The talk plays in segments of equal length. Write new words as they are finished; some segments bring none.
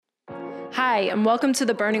Hi, and welcome to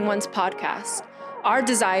the Burning Ones podcast. Our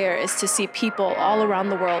desire is to see people all around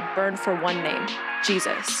the world burn for one name,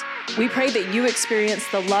 Jesus. We pray that you experience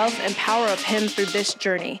the love and power of Him through this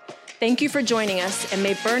journey. Thank you for joining us, and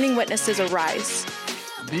may burning witnesses arise.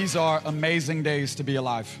 These are amazing days to be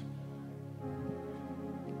alive.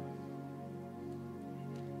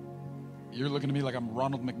 You're looking at me like I'm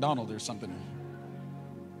Ronald McDonald or something.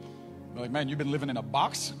 You're like, man, you've been living in a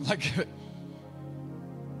box?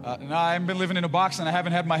 No, I haven't been living in a box, and I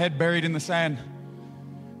haven't had my head buried in the sand.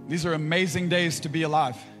 These are amazing days to be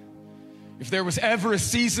alive. If there was ever a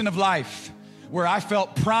season of life where I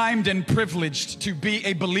felt primed and privileged to be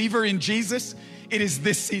a believer in Jesus, it is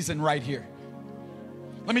this season right here.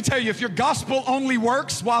 Let me tell you, if your gospel only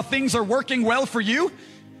works while things are working well for you,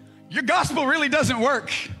 your gospel really doesn't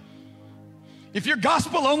work. If your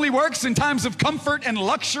gospel only works in times of comfort and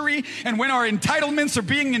luxury and when our entitlements are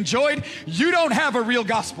being enjoyed, you don't have a real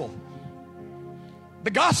gospel.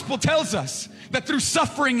 The gospel tells us that through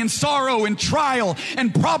suffering and sorrow and trial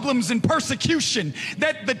and problems and persecution,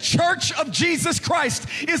 that the church of Jesus Christ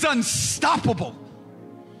is unstoppable.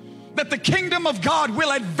 That the kingdom of God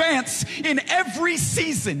will advance in every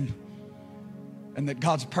season, and that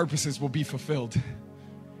God's purposes will be fulfilled.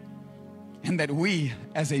 And that we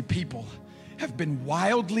as a people have been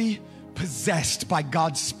wildly possessed by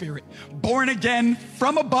God's Spirit, born again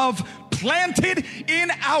from above, planted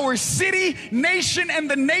in our city, nation, and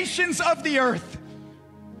the nations of the earth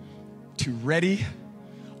to ready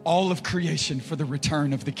all of creation for the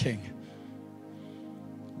return of the King.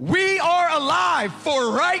 We are alive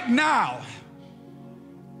for right now.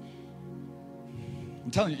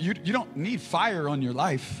 I'm telling you, you don't need fire on your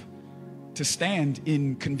life to stand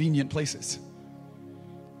in convenient places.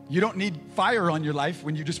 You don't need fire on your life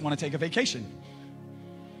when you just want to take a vacation.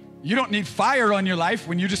 You don't need fire on your life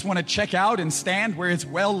when you just want to check out and stand where it's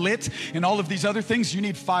well lit and all of these other things. You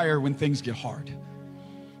need fire when things get hard.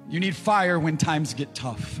 You need fire when times get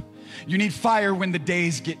tough. You need fire when the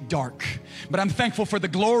days get dark. But I'm thankful for the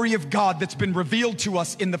glory of God that's been revealed to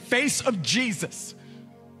us in the face of Jesus.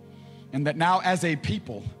 And that now as a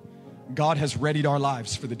people, God has readied our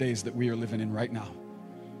lives for the days that we are living in right now.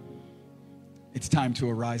 It's time to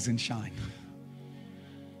arise and shine.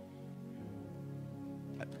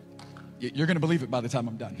 You're going to believe it by the time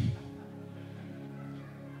I'm done.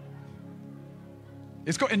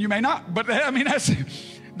 It's cool, and you may not, but I mean,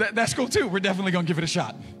 that's cool too. We're definitely going to give it a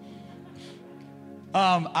shot.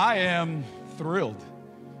 I am thrilled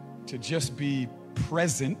to just be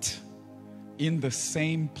present in the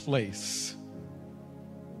same place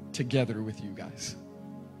together with you guys.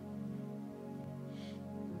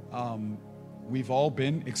 We've all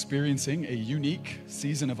been experiencing a unique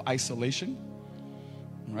season of isolation,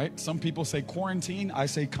 right? Some people say quarantine, I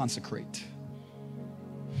say consecrate.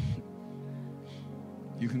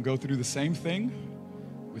 You can go through the same thing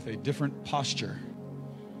with a different posture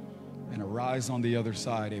and arise on the other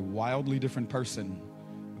side a wildly different person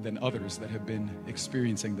than others that have been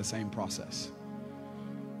experiencing the same process.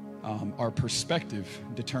 Our perspective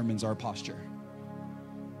determines our posture.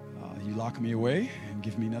 You lock me away and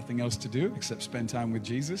give me nothing else to do except spend time with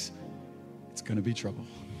Jesus, it's going to be trouble.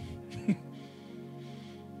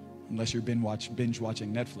 Unless you're binge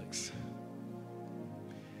watching Netflix.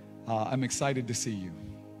 I'm excited to see you.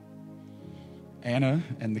 Anna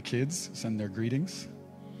and the kids send their greetings.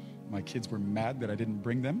 My kids were mad that I didn't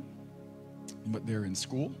bring them, but they're in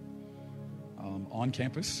school, on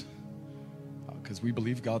campus, because we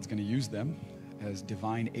believe God's going to use them as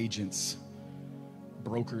divine agents,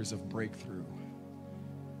 brokers of breakthrough,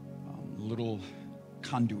 little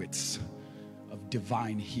conduits of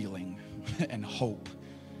divine healing and hope,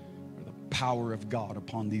 or the power of God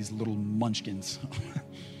upon these little munchkins.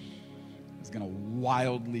 Is going to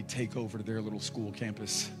wildly take over their little school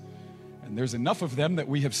campus. And there's enough of them that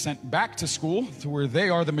we have sent back to school to where they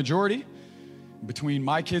are the majority. Between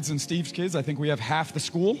my kids and Steve's kids, I think we have half the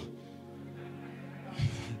school.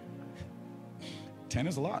 10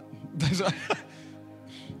 is a lot.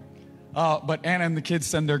 But Anna and the kids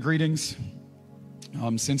send their greetings.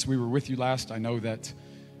 Since we were with you last, I know that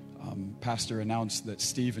Pastor announced that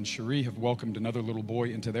Steve and Cherie have welcomed another little boy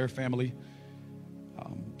into their family.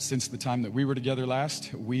 Since the time that we were together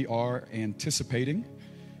last, we are anticipating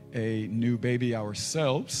a new baby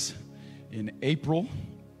ourselves in April.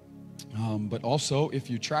 But also, if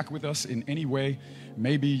you track with us in any way,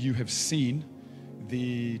 maybe you have seen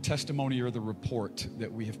the testimony or the report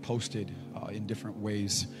that we have posted in different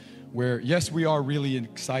ways, where, yes, we are really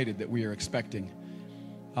excited that we are expecting.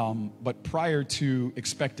 But prior to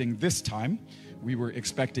expecting this time, we were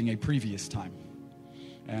expecting a previous time.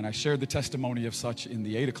 And I shared the testimony of such in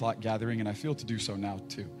the 8 o'clock gathering, and I feel to do so now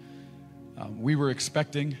too. We were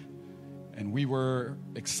expecting and we were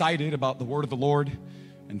excited about the word of the Lord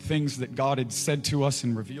and things that God had said to us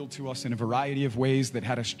and revealed to us in a variety of ways that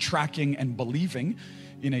had us tracking and believing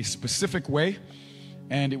in a specific way.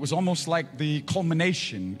 And it was almost like the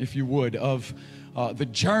culmination, if you would, of the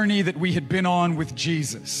journey that we had been on with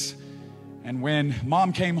Jesus. And when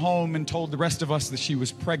Mom came home and told the rest of us that she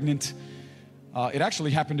was pregnant, it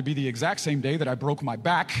actually happened to be the exact same day that I broke my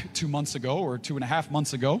back 2 months ago, or 2.5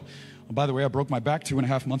 months ago. Oh, by the way, I broke my back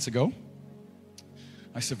 2.5 months ago.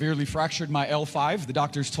 I severely fractured my L5. The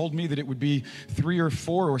doctors told me that it would be 3 or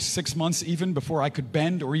 4 or 6 months even before I could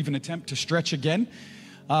bend or even attempt to stretch again.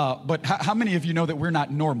 But how many of you know that we're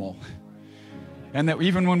not normal? And that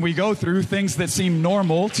even when we go through things that seem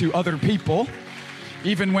normal to other people,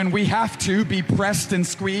 even when we have to be pressed and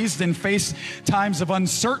squeezed and face times of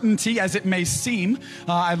uncertainty as it may seem,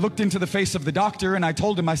 I looked into the face of the doctor and I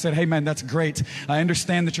told him, I said, hey man, that's great. I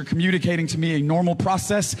understand that you're communicating to me a normal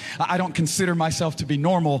process. I don't consider myself to be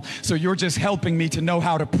normal. So you're just helping me to know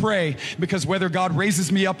how to pray, because whether God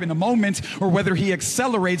raises me up in a moment or whether he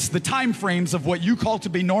accelerates the time frames of what you call to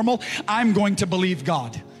be normal, I'm going to believe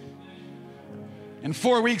God. And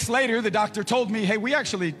 4 weeks later, the doctor told me, hey, we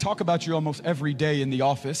actually talk about you almost every day in the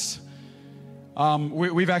office.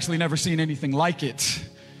 We've actually never seen anything like it.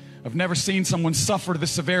 I've never seen someone suffer the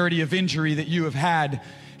severity of injury that you have had.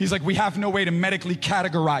 He's like, we have no way to medically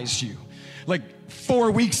categorize you. Like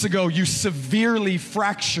 4 weeks ago, you severely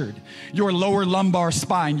fractured your lower lumbar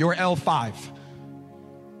spine, your L5.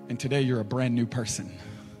 And today you're a brand new person.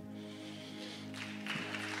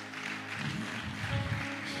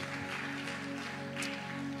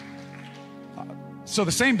 So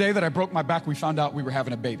the same day that I broke my back, we found out we were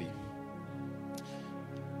having a baby.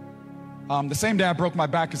 The same day I broke my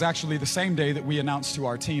back is actually the same day that we announced to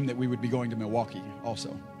our team that we would be going to Milwaukee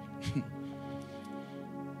also.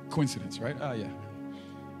 Coincidence, right?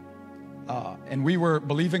 Yeah. And we were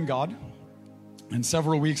believing God. And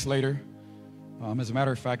several weeks later, as a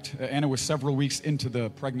matter of fact, Anna was several weeks into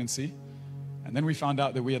the pregnancy. And then we found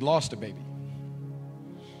out that we had lost a baby.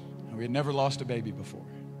 And we had never lost a baby before.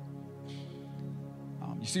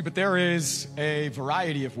 You see, but there is a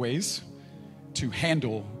variety of ways to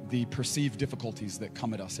handle the perceived difficulties that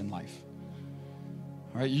come at us in life.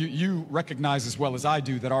 All right, you recognize as well as I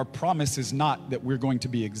do that our promise is not that we're going to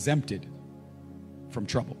be exempted from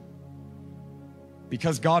trouble.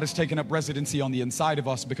 Because God has taken up residency on the inside of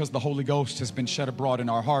us, because the Holy Ghost has been shed abroad in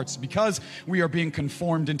our hearts, because we are being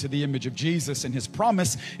conformed into the image of Jesus, and his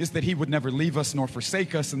promise is that he would never leave us nor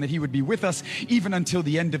forsake us, and that he would be with us even until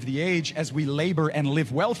the end of the age as we labor and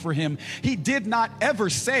live well for him. He did not ever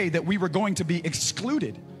say that we were going to be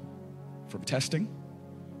excluded from testing,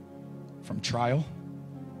 from trial,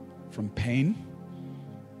 from pain,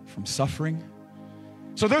 from suffering.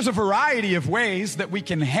 So there's a variety of ways that we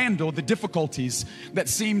can handle the difficulties that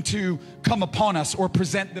seem to come upon us or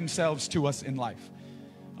present themselves to us in life.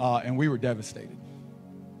 And we were devastated.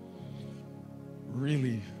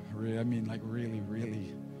 Really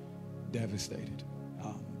devastated.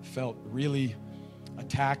 Felt really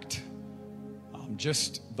attacked.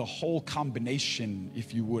 Just the whole combination,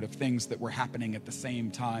 if you would, of things that were happening at the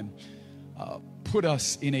same time put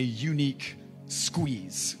us in a unique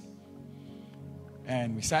squeeze.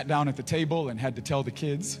 And we sat down at the table and had to tell the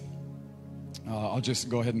kids, I'll just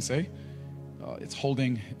go ahead and say, it's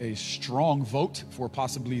holding a strong vote for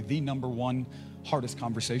possibly the number one hardest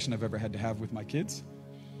conversation I've ever had to have with my kids.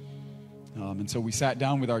 And so we sat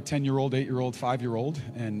down with our 10-year-old, 8-year-old, 5-year-old,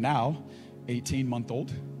 and now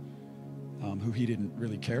 18-month-old, who he didn't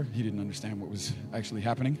really care. He didn't understand what was actually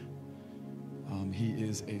happening. He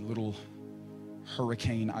is a little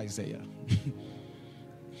Hurricane Isaiah.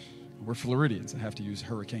 We're Floridians. I have to use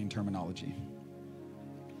hurricane terminology.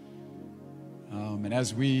 And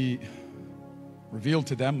as we revealed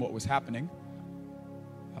to them what was happening,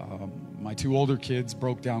 my 2 older kids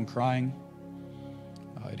broke down crying.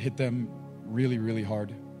 It hit them really, really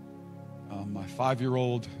hard. My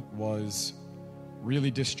 5-year-old was really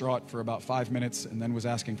distraught for about 5 minutes and then was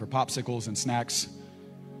asking for popsicles and snacks.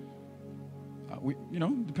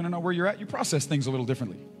 Depending on where you're at, you process things a little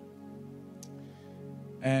differently.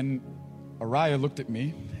 And Araya looked at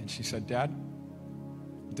me and she said, Dad,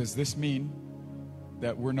 does this mean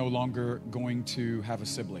that we're no longer going to have a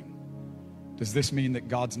sibling? Does this mean that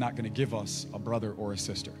God's not going to give us a brother or a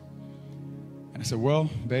sister? And I said,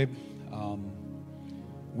 well, babe,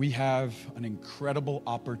 we have an incredible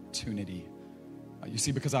opportunity You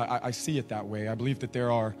see, because I see it that way. I believe that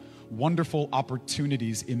there are wonderful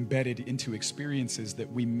opportunities embedded into experiences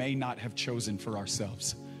that we may not have chosen for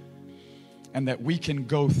ourselves. And that we can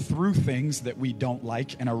go through things that we don't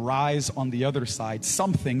like and arise on the other side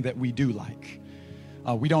something that we do like.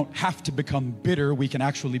 We don't have to become bitter. We can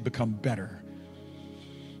actually become better.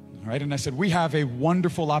 All right, and I said, we have a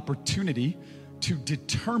wonderful opportunity to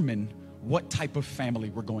determine what type of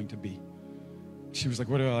family we're going to be. She was like,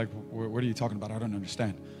 what are you talking about? I don't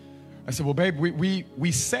understand. I said, well, babe,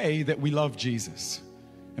 we say that we love Jesus.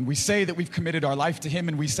 And we say that we've committed our life to him.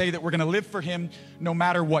 And we say that we're going to live for him no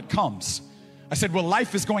matter what comes. I said, well,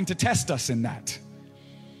 life is going to test us in that.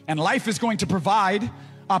 And life is going to provide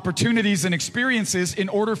opportunities and experiences in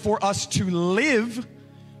order for us to live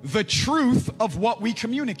the truth of what we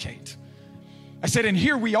communicate. I said, and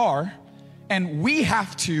here we are, and we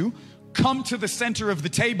have to come to the center of the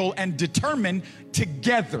table and determine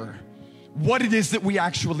together what it is that we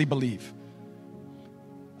actually believe.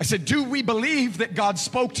 I said, do we believe that God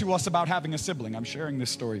spoke to us about having a sibling? I'm sharing this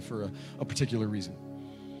story for a particular reason.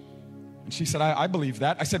 And she said, I believe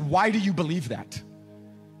that. I said, why do you believe that?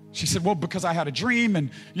 She said, well, because I had a dream,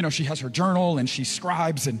 and she has her journal and she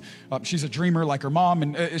scribes, and she's a dreamer like her mom,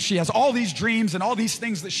 and she has all these dreams and all these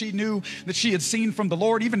things that she knew that she had seen from the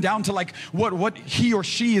Lord, even down to like what he or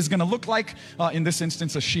she is going to look like, in this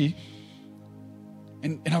instance, a she.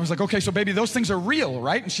 And I was like, okay, so baby, those things are real,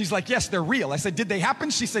 right? And she's like, yes, they're real. I said, did they happen?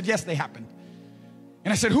 She said, yes, they happened.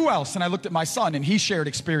 And I said, who else? And I looked at my son, and he shared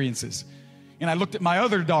experiences. And I looked at my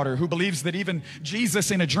other daughter, who believes that even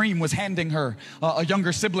Jesus in a dream was handing her a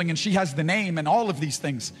younger sibling, and she has the name and all of these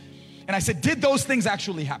things. And I said, did those things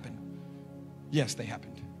actually happen? Yes, they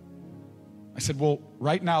happened. I said, well,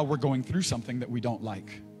 right now we're going through something that we don't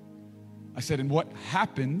like. I said, and what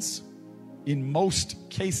happens in most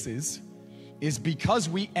cases is because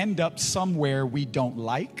we end up somewhere we don't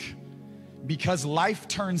like, because life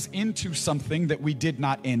turns into something that we did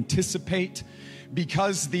not anticipate,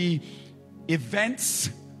 because the events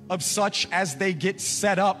of such as they get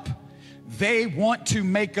set up, they want to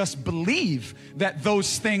make us believe that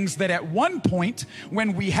those things that at one point,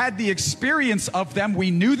 when we had the experience of them,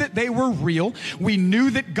 we knew that they were real. We knew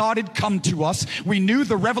that God had come to us. We knew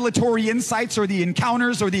the revelatory insights or the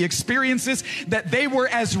encounters or the experiences, that they were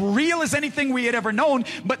as real as anything we had ever known.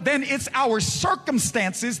 But then it's our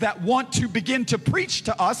circumstances that want to begin to preach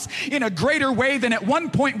to us in a greater way than at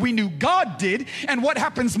one point we knew God did. And what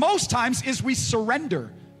happens most times is we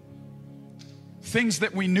surrender things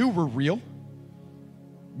that we knew were real,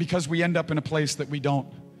 because we end up in a place that we don't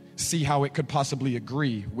see how it could possibly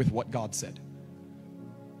agree with what God said.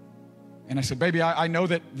 And I said, baby, I know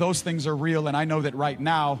that those things are real, and I know that right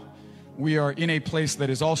now we are in a place that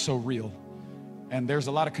is also real. And there's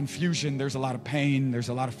a lot of confusion, there's a lot of pain, there's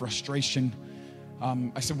a lot of frustration.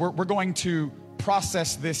 I said, we're going to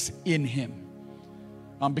process this in him.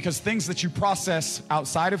 Because things that you process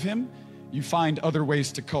outside of him, you find other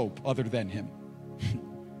ways to cope other than him.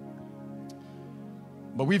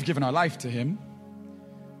 But we've given our life to him.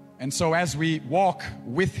 And so as we walk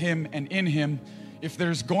with him and in him, if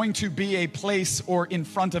there's going to be a place or in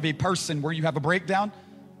front of a person where you have a breakdown,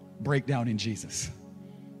 break down in Jesus.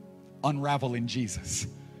 Unravel in Jesus.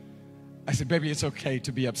 I said, baby, it's okay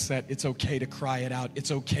to be upset. It's okay to cry it out.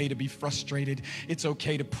 It's okay to be frustrated. It's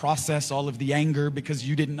okay to process all of the anger because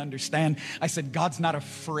you didn't understand. I said, God's not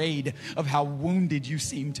afraid of how wounded you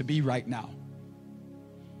seem to be right now.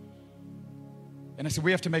 And I said,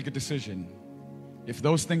 we have to make a decision. If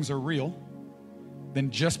those things are real,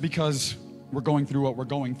 then just because we're going through what we're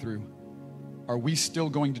going through, are we still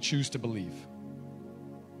going to choose to believe?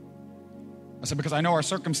 I said, because I know our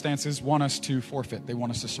circumstances want us to forfeit. They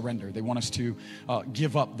want us to surrender. They want us to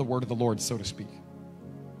give up the word of the Lord, so to speak.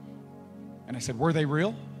 And I said, were they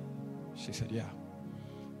real? She said, yeah.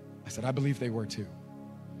 I said, I believe they were too.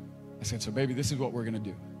 I said, so baby, this is what we're going to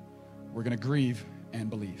do. We're going to grieve and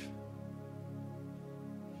believe.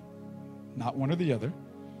 Not one or the other.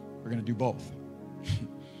 We're going to do both.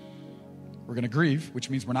 We're going to grieve, which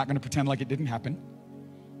means we're not going to pretend like it didn't happen.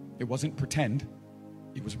 It wasn't pretend.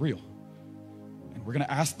 It was real. And we're going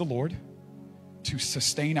to ask the Lord to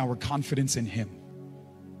sustain our confidence in him,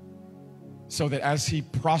 so that as he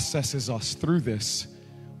processes us through this,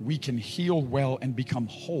 we can heal well and become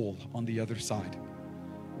whole on the other side.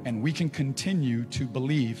 And we can continue to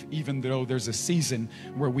believe even though there's a season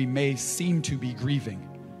where we may seem to be grieving.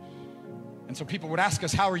 And so people would ask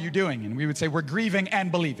us, how are you doing? And we would say, we're grieving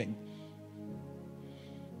and believing.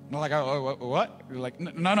 And they're like, oh, what? We're like,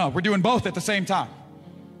 no, we're doing both at the same time.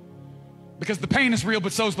 Because the pain is real,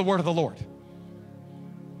 but so is the word of the Lord.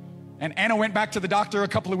 And Anna went back to the doctor a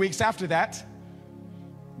couple of weeks after that.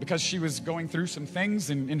 because she was going through some things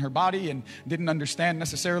in her body and didn't understand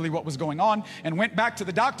necessarily what was going on, and went back to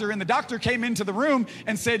the doctor, and the doctor came into the room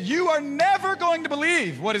and said, "You are never going to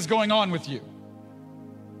believe what is going on with you.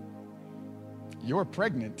 You're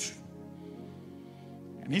pregnant."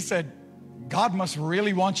 And he said, "God must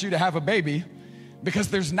really want you to have a baby, because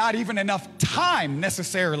there's not even enough time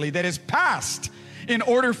necessarily that has passed in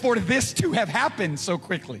order for this to have happened so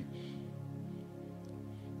quickly."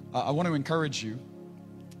 I want to encourage you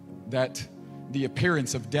that the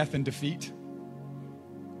appearance of death and defeat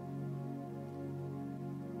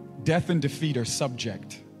are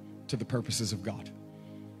subject to the purposes of God.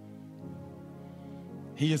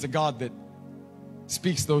 He is a God that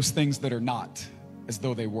speaks those things that are not as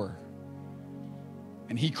though they were.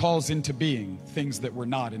 And he calls into being things that were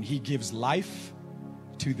not, and he gives life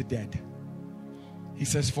to the dead. He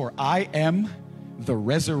says, "For I am the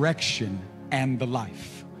resurrection and the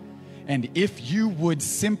life." And if you would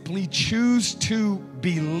simply choose to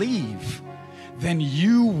believe, then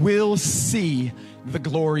you will see the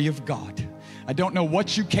glory of God. I don't know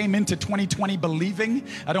what you came into 2020 believing.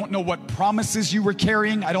 I don't know what promises you were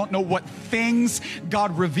carrying. I don't know what things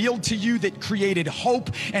God revealed to you that created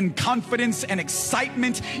hope and confidence and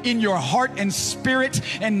excitement in your heart and spirit.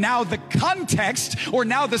 And now the context, or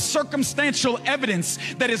now the circumstantial evidence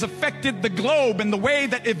that has affected the globe and the way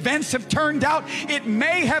that events have turned out, it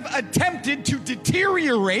may have attempted to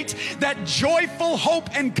deteriorate that joyful hope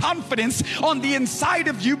and confidence on the inside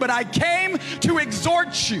of you. But I came to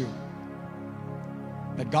exhort you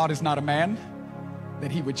that God is not a man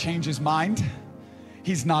that he would change his mind.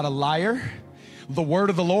 He's not a liar. The word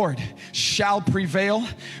of the Lord shall prevail.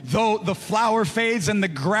 Though the flower fades and the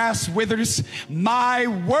grass withers, my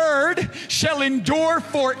word shall endure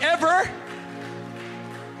forever.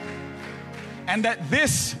 And that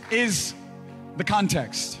this is the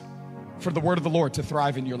context for the word of the Lord to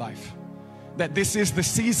thrive in your life. That this is the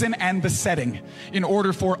season and the setting in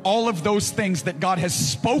order for all of those things that God has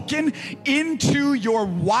spoken into your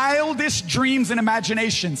wildest dreams and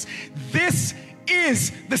imaginations. This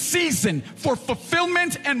is the season for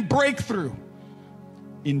fulfillment and breakthrough.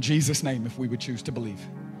 In Jesus' name, if we would choose to believe.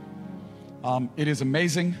 It is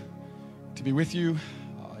amazing to be with you.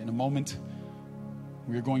 In a moment,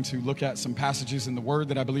 we are going to look at some passages in the Word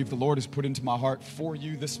that I believe the Lord has put into my heart for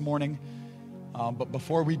you this morning. But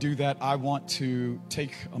before we do that, I want to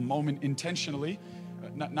take a moment intentionally,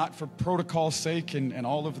 not for protocol's sake and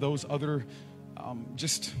all of those other,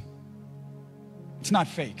 it's not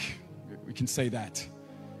fake, we can say that,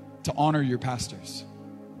 to honor your pastors.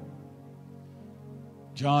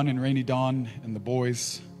 John and Rainy Dawn and the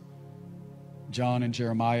boys, John and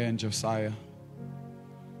Jeremiah and Josiah.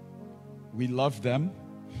 We love them.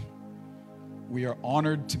 We are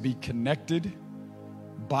honored to be connected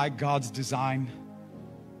by God's design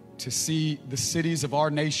to see the cities of our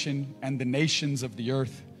nation and the nations of the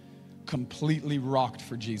earth completely rocked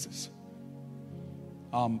for Jesus.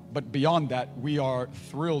 But beyond that, we are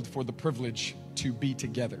thrilled for the privilege to be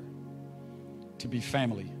together, to be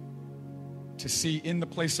family, to see in the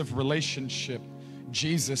place of relationship,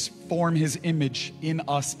 Jesus form his image in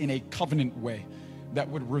us in a covenant way that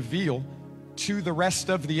would reveal to the rest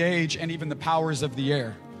of the age and even the powers of the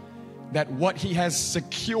air that what he has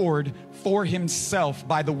secured for himself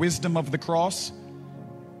by the wisdom of the cross,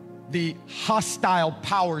 the hostile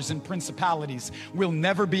powers and principalities will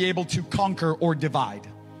never be able to conquer or divide.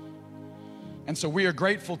 And so we are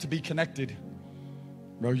grateful to be connected.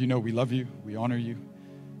 Bro, you know we love you, we honor you,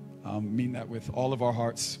 mean that with all of our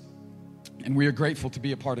hearts. And we are grateful to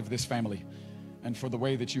be a part of this family and for the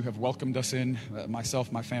way that you have welcomed us in,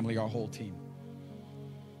 myself, my family, our whole team.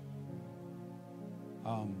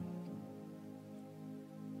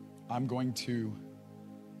 I'm going to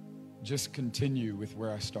just continue with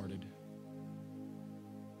where I started.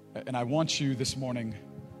 And I want you this morning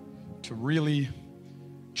to really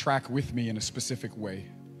track with me in a specific way,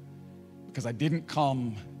 because I didn't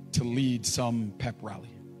come to lead some pep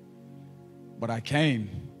rally, but I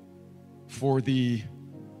came for the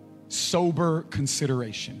sober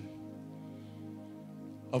consideration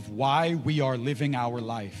of why we are living our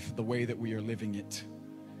life the way that we are living it,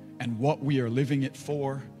 and what we are living it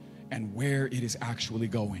for, and where it is actually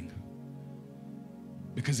going.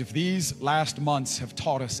 Because if these last months have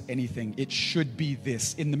taught us anything, it should be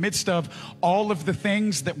this. In the midst of all of the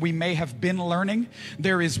things that we may have been learning,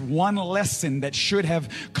 there is one lesson that should have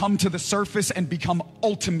come to the surface and become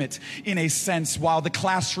ultimate in a sense while the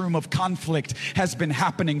classroom of conflict has been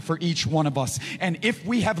happening for each one of us. And if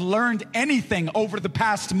we have learned anything over the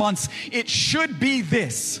past months, it should be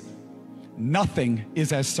this: nothing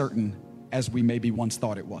is as certain as we maybe once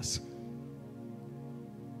thought it was.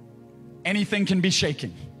 anything can be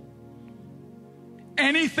shaken.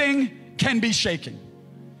 Anything can be shaken.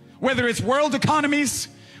 Whether it's world economies,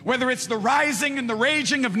 whether it's the rising and the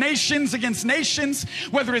raging of nations against nations,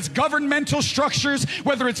 whether it's governmental structures,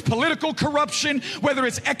 whether it's political corruption, whether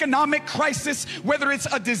it's economic crisis, whether it's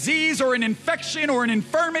a disease or an infection or an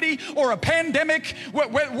infirmity or a pandemic,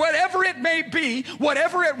 whatever it may be,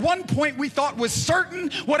 whatever at one point we thought was certain,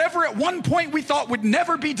 whatever at one point we thought would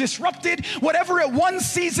never be disrupted, whatever at one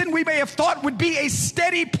season we may have thought would be a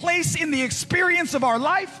steady place in the experience of our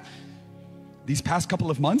life, these past couple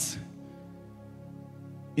of months,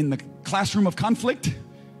 in the classroom of conflict,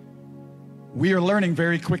 we are learning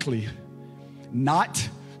very quickly not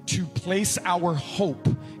to place our hope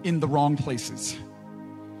in the wrong places.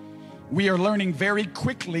 We are learning very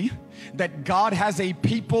quickly that God has a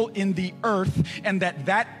people in the earth, and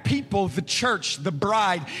that people, the church, the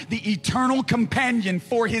bride, the eternal companion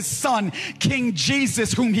for his son, King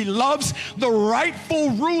Jesus, whom he loves, the rightful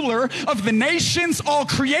ruler of the nations, all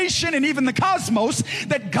creation, and even the cosmos,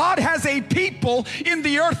 that God has a people in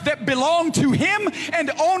the earth that belong to him and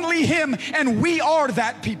only him, and we are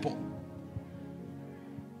that people.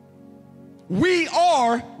 We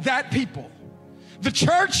are that people. The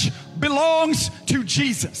church belongs to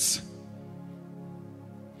Jesus.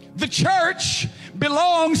 The church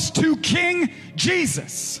belongs to King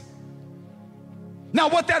Jesus. Now,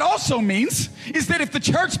 what that also means is that if the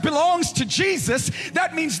church belongs to Jesus,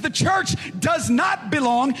 that means the church does not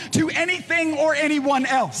belong to anything or anyone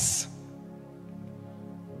else.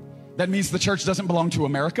 That means the church doesn't belong to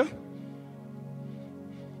America.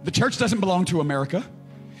 The church doesn't belong to America.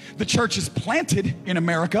 The church is planted in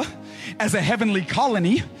America as a heavenly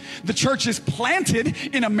colony. The church is planted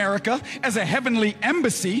in America as a heavenly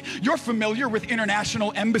embassy. You're familiar with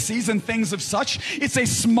international embassies and things of such. It's a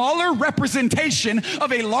smaller representation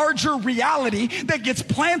of a larger reality that gets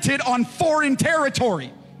planted on foreign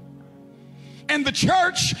territory. And the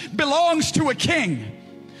church belongs to a king.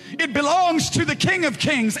 It belongs to the King of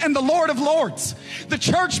Kings and the Lord of Lords. The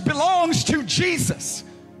church belongs to Jesus,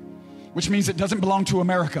 which means it doesn't belong to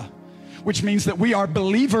America, which means that we are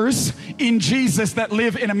believers in Jesus that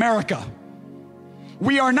live in America.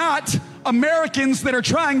 We are not Americans that are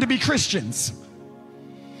trying to be Christians.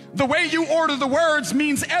 The way you order the words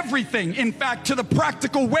means everything, in fact, to the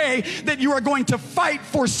practical way that you are going to fight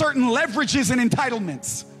for certain leverages and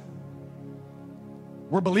entitlements.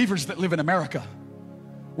 We're believers that live in America.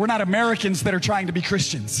 We're not Americans that are trying to be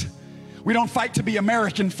Christians. We don't fight to be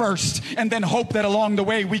American first and then hope that along the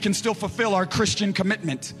way we can still fulfill our Christian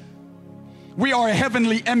commitment. We are a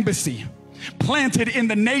heavenly embassy planted in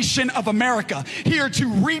the nation of America, here to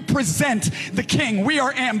represent the King. We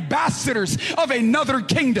are ambassadors of another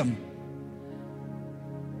kingdom.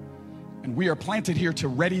 And we are planted here to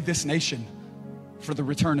ready this nation for the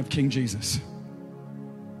return of King Jesus.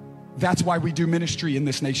 That's why we do ministry in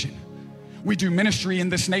this nation. We do ministry in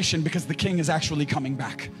this nation because the King is actually coming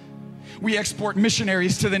back. We export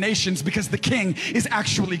missionaries to the nations because the King is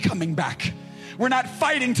actually coming back. We're not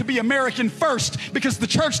fighting to be American first because the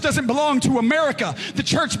church doesn't belong to America. The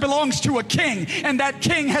church belongs to a king, and that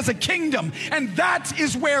king has a kingdom, and that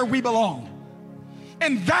is where we belong.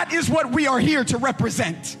 And that is what we are here to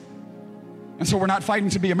represent. And so we're not fighting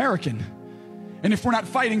to be American. And if we're not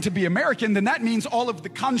fighting to be American, then that means all of the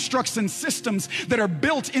constructs and systems that are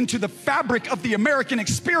built into the fabric of the American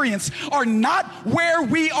experience are not where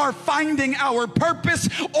we are finding our purpose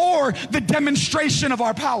or the demonstration of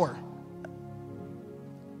our power.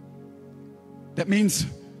 That means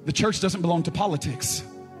the church doesn't belong to politics.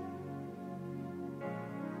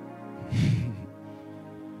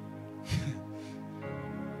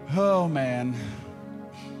 Oh man.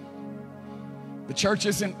 The church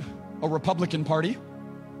isn't a Republican party.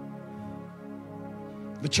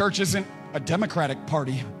 The church isn't a Democratic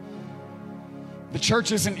party. The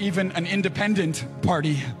church isn't even an independent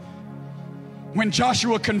party. When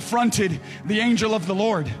Joshua confronted the angel of the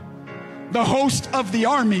Lord, the host of the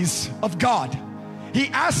armies of God, he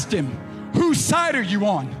asked him, whose side are you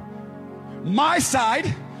on? My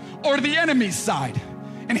side or the enemy's side?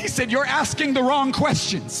 And he said, you're asking the wrong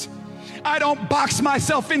questions. I don't box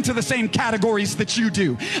myself into the same categories that you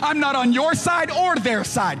do. I'm not on your side or their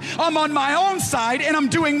side. I'm on my own side and I'm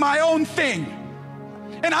doing my own thing.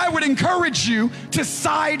 And I would encourage you to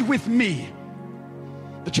side with me.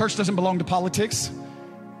 The church doesn't belong to politics.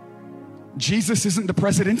 Jesus isn't the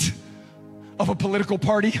president of a political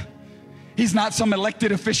party. He's not some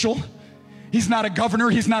elected official. He's not a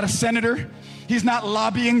governor. He's not a senator. He's not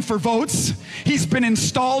lobbying for votes. He's been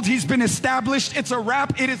installed. He's been established. It's a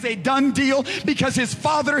wrap. It is a done deal because his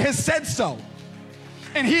Father has said so.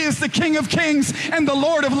 And he is the King of Kings and the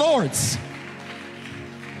Lord of Lords.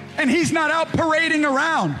 And he's not out parading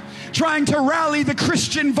around trying to rally the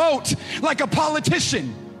Christian vote like a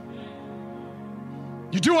politician.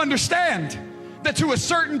 You do understand that to a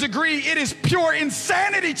certain degree, it is pure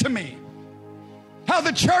insanity to me how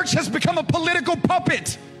the church has become a political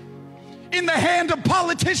puppet in the hand of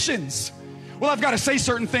politicians. Well, I've got to say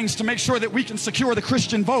certain things to make sure that we can secure the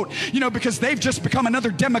Christian vote, because they've just become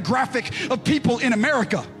another demographic of people in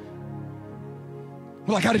America.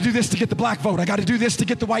 Well, I got to do this to get the black vote. I got to do this to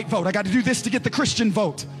get the white vote. I got to do this to get the Christian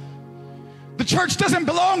vote. The church doesn't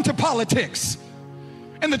belong to politics.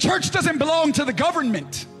 And the church doesn't belong to the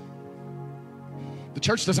government. The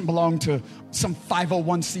church doesn't belong to some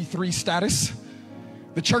 501c3 status.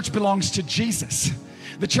 The church belongs to Jesus.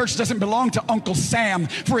 The church doesn't belong to Uncle Sam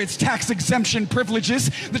for its tax exemption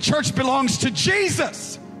privileges. The church belongs to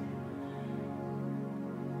Jesus.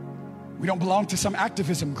 We don't belong to some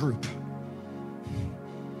activism group.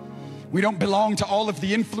 We don't belong to all of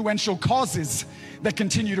the influential causes that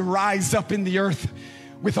continue to rise up in the earth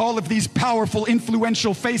with all of these powerful,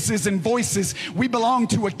 influential faces and voices. We belong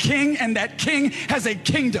to a king, and that king has a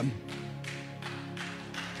kingdom.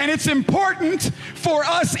 And it's important for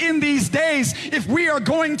us in these days, if we are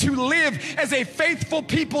going to live as a faithful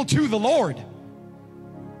people to the Lord,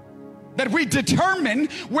 that we determine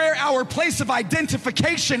where our place of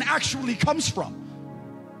identification actually comes from.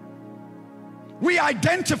 We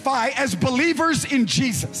identify as believers in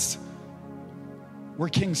Jesus. We're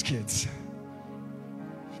King's kids.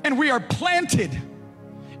 And we are planted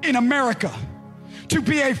in America to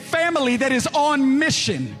be a family that is on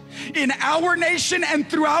mission in our nation and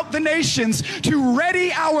throughout the nations to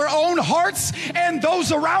ready our own hearts and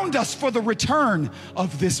those around us for the return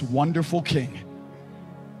of this wonderful King.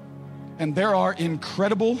 And there are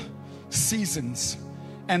incredible seasons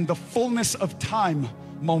and the fullness of time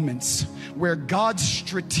moments where God's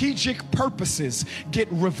strategic purposes get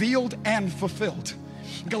revealed and fulfilled.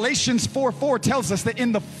 Galatians 4:4 tells us that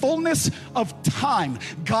in the fullness of time,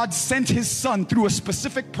 God sent his son through a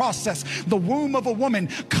specific process, the womb of a woman,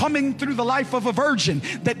 coming through the life of a virgin,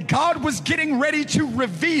 that God was getting ready to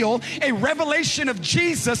reveal a revelation of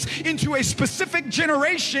Jesus into a specific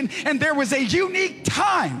generation, and there was a unique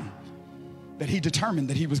time that he determined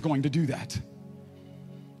that he was going to do that.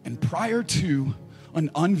 And prior to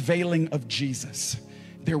an unveiling of Jesus,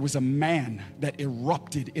 there was a man that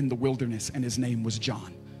erupted in the wilderness, and his name was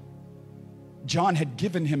John. John had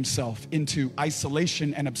given himself into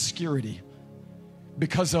isolation and obscurity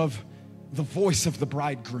because of the voice of the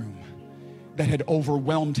bridegroom that had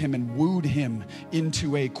overwhelmed him and wooed him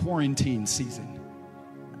into a quarantine season.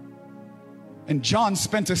 And John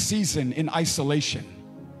spent a season in isolation.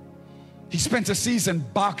 He spent a season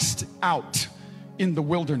boxed out in the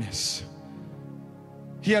wilderness.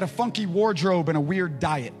 He had a funky wardrobe and a weird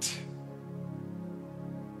diet.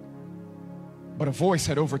 But a voice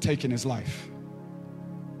had overtaken his life.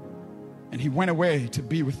 And he went away to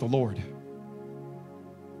be with the Lord.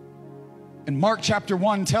 And Mark chapter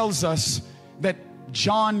 1 tells us that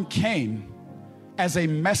John came as a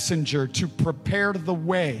messenger to prepare the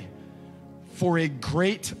way for a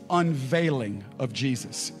great unveiling of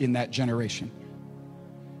Jesus in that generation.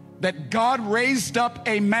 That God raised up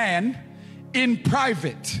a man in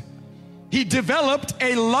private. He developed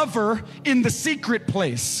a lover in the secret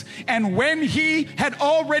place. And when he had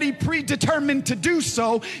already predetermined to do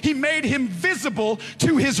so, he made him visible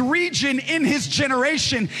to his region in his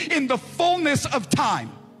generation in the fullness of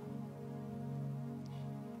time.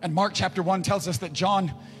 And Mark chapter 1 tells us that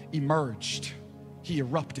John emerged. He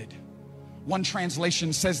erupted. One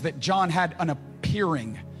translation says that John had an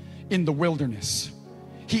appearing in the wilderness.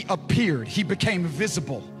 He appeared. He became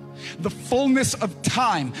visible. The fullness of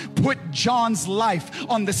time put John's life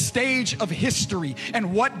on the stage of history,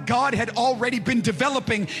 and what God had already been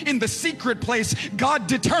developing in the secret place, God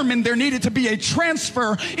determined there needed to be a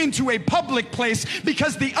transfer into a public place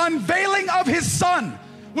because the unveiling of his son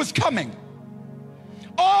was coming.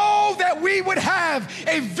 Oh, that we would have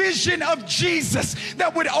a vision of Jesus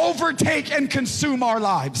that would overtake and consume our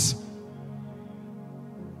lives.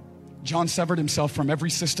 John severed himself from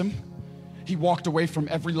every system. He walked away from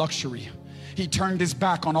every luxury. He turned his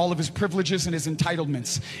back on all of his privileges and his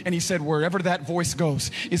entitlements. And he said, wherever that voice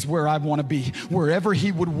goes is where I want to be. Wherever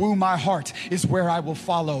he would woo my heart is where I will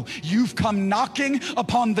follow. You've come knocking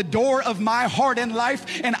upon the door of my heart and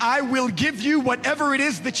life, and I will give you whatever it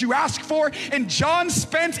is that you ask for. And John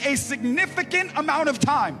spent a significant amount of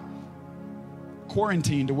time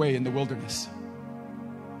quarantined away in the wilderness.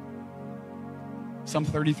 Some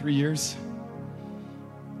 33 years.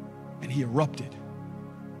 And he erupted.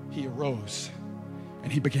 He arose.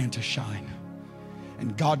 and he began to shine.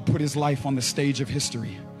 And God put his life on the stage of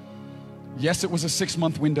history. Yes, it was a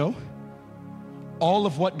 6-month window. All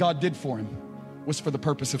of what God did for him was for the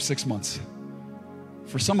purpose of 6 months.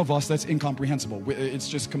 For some of us, that's incomprehensible. It's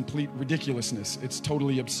just complete ridiculousness. It's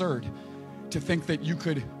totally absurd to think that you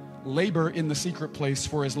could labor in the secret place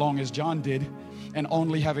for as long as John did and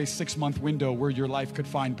only have a 6-month window where your life could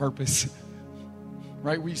find purpose.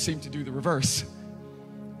 Right? We seem to do the reverse.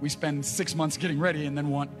 We spend 6 months getting ready and then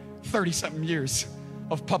want 30-something years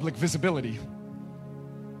of public visibility.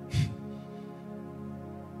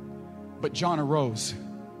 But John arose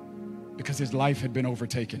because his life had been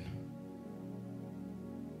overtaken.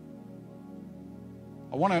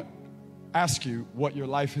 I want to ask you what your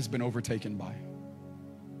life has been overtaken by.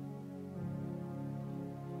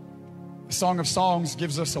 The Song of Songs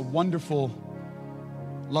gives us a wonderful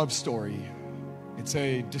love story. It's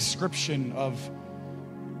a description of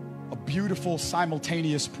a beautiful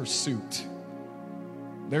simultaneous pursuit.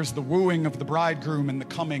 There's the wooing of the bridegroom and the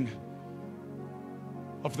coming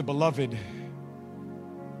of the beloved.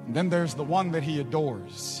 And then there's the one that he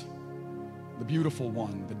adores, the beautiful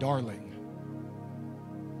one, the darling.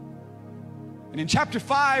 And in chapter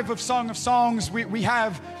 5 of Song of Songs, we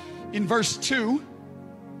have in verse 2,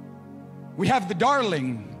 we have the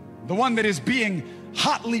darling, the one that is being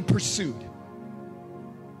hotly pursued.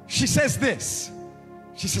 She says this.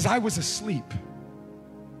 She says, I was asleep,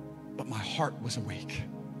 but my heart was awake.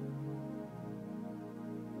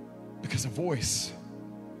 Because a voice,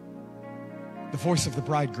 the voice of the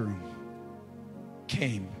bridegroom,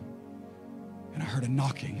 came, and I heard a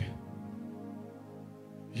knocking.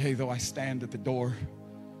 Yea, though I stand at the door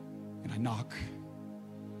and I knock,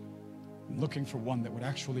 I'm looking for one that would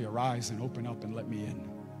actually arise and open up and let me in.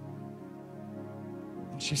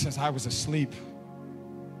 And she says, I was asleep,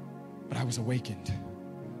 but I was awakened.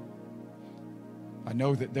 I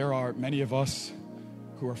know that there are many of us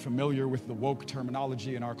who are familiar with the woke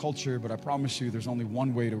terminology in our culture, but I promise you there's only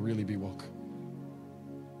one way to really be woke.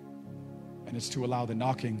 And it's to allow the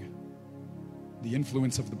knocking, the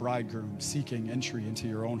influence of the bridegroom seeking entry into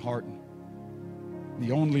your own heart.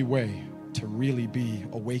 The only way to really be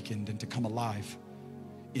awakened and to come alive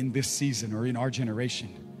in this season or in our generation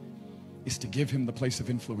is to give him the place of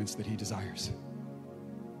influence that he desires.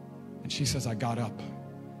 And she says, I got up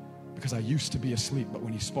because I used to be asleep, but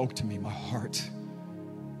when he spoke to me, my heart,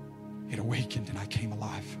 it awakened and I came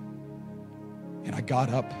alive. And I got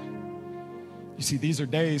up. You see, these are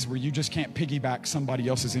days where you just can't piggyback somebody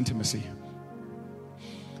else's intimacy.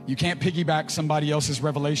 You can't piggyback somebody else's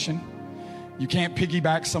revelation. You can't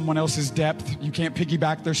piggyback someone else's depth. You can't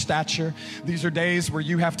piggyback their stature. These are days where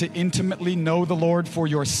you have to intimately know the Lord for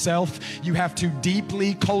yourself. You have to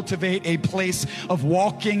deeply cultivate a place of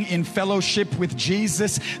walking in fellowship with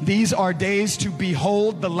Jesus. These are days to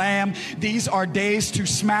behold the Lamb. These are days to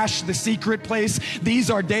smash the secret place.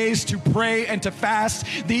 These are days to pray and to fast.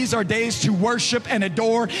 These are days to worship and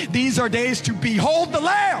adore. These are days to behold the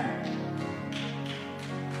Lamb.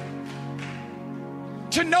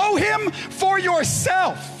 To know him for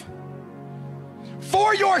yourself.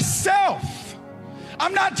 For yourself.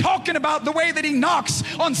 I'm not talking about the way that he knocks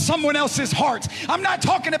on someone else's heart. I'm not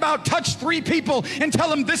talking about touch 3 people and tell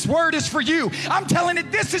them this word is for you. I'm telling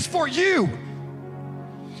it this is for you.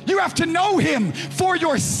 You have to know him for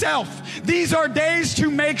yourself. These are days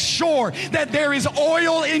to make sure that there is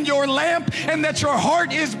oil in your lamp and that your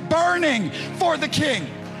heart is burning for the King.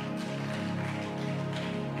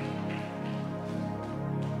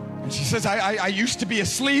 She says, I used to be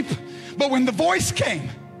asleep, but when the voice came,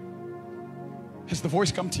 has the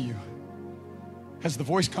voice come to you? Has the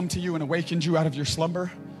voice come to you and awakened you out of your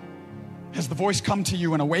slumber? Has the voice come to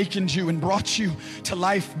you and awakened you and brought you to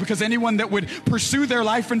life? Because anyone that would pursue their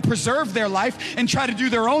life and preserve their life and try to do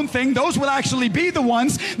their own thing, those will actually be the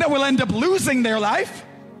ones that will end up losing their life.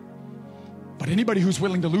 But anybody who's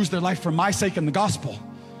willing to lose their life for my sake and the gospel,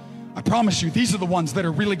 I promise you, these are the ones that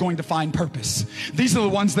are really going to find purpose. These are the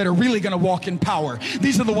ones that are really going to walk in power.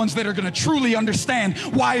 These are the ones that are going to truly understand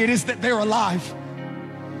why it is that they're alive.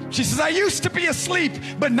 She says, I used to be asleep,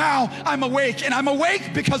 but now I'm awake. And I'm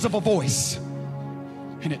awake because of a voice.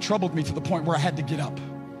 And it troubled me to the point where I had to get up.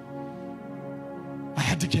 I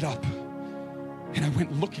had to get up. And I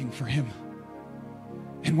went looking for him.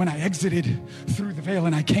 And when I exited through the veil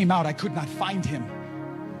and I came out, I could not find him.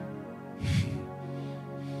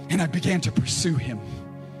 And I began to pursue him.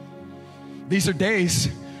 These are days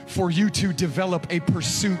for you to develop a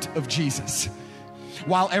pursuit of Jesus.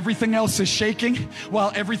 while everything else is shaking,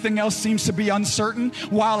 while everything else seems to be uncertain,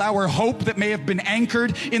 while our hope that may have been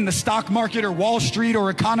anchored in the stock market or Wall Street or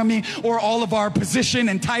economy or all of our position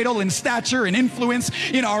and title and stature and influence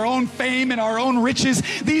in our own fame and our own riches,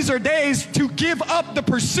 these are days to give up the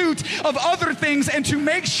pursuit of other things and to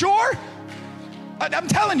make sure, I'm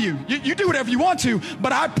telling you, you do whatever you want to,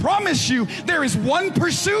 but I promise you there is one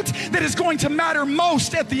pursuit that is going to matter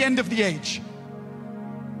most at the end of the age.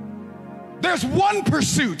 There's one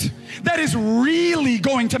pursuit that is really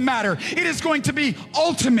going to matter. It is going to be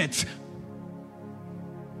ultimate.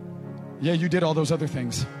 Yeah, you did all those other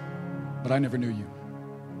things, but I never knew you.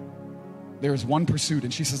 There is one pursuit.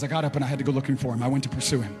 And she says, I got up and I had to go looking for him. I went to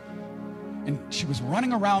pursue him. And she was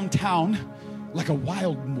running around town like a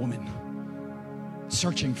wild woman,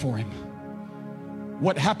 searching for him.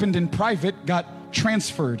 What happened in private got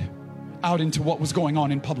transferred out into what was going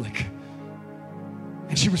on in public.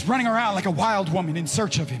 And she was running around like a wild woman in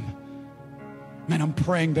search of him. Man, I'm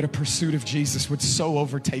praying that a pursuit of Jesus would so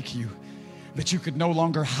overtake you that you could no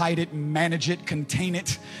longer hide it, manage it, contain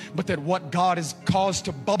it, but that what God has caused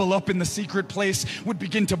to bubble up in the secret place would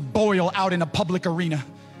begin to boil out in a public arena.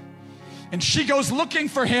 And she goes looking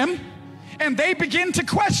for him, and they begin to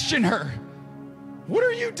question her. What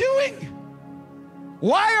are you doing?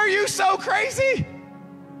 Why are you so crazy?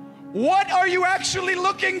 What are you actually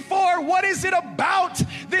looking for? What is it about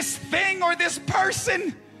this thing or this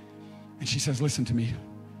person? And she says, listen to me.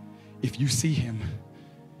 If you see him,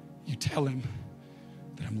 you tell him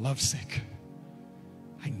that I'm lovesick.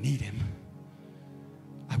 I need him.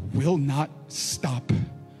 I will not stop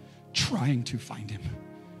trying to find him.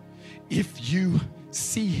 If you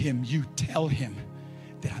see him, you tell him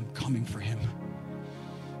that I'm coming for him.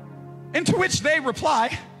 And to which they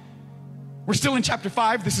reply, we're still in chapter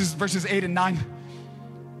 5. This is verses 8 and 9.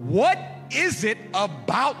 What is it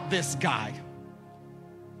about this guy?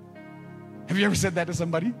 Have you ever said that to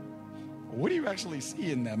somebody? What do you actually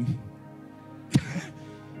see in them?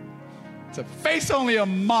 It's a face only a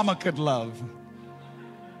mama could love.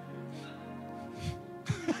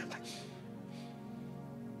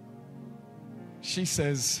 She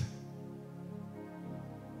says,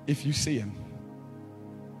 if you see him,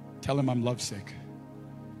 tell him I'm lovesick.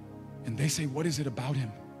 And they say, what is it about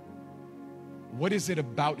him? What is it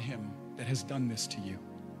about him that has done this to you?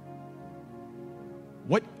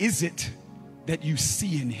 What is it that you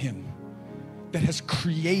see in him that has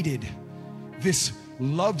created this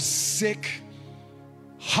lovesick,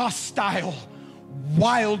 hostile,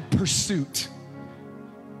 wild pursuit?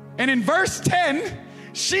 And in verse 10,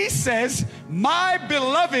 she says, my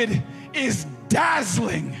beloved is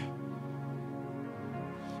dazzling.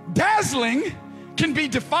 Dazzling can be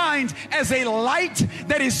defined as a light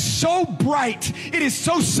that is so bright, it is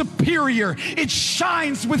so superior, it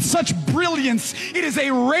shines with such brilliance. It is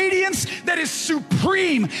a radiance that is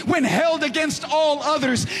supreme when held against all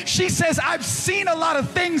others. She says, I've seen a lot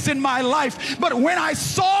of things in my life, but when I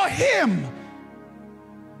saw him,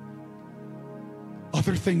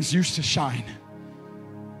 other things used to shine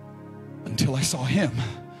until I saw him.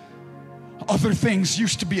 Other things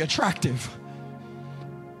used to be attractive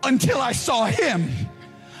until I saw him.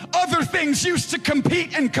 Other things used to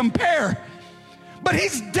compete and compare, but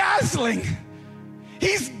he's dazzling.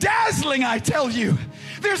 He's dazzling, I tell you.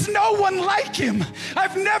 There's no one like him.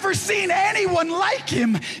 I've never seen anyone like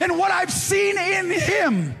him. And what I've seen in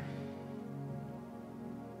him,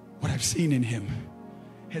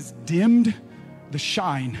 has dimmed the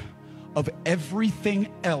shine of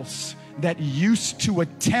everything else that used to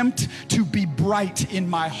attempt to be bright in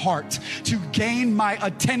my heart, to gain my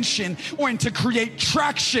attention, or to create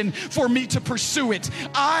traction for me to pursue it.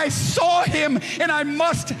 I saw him and I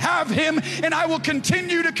must have him, and I will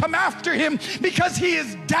continue to come after him because he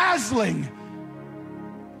is dazzling.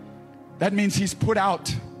 That means he's put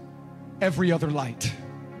out every other light.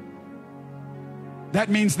 That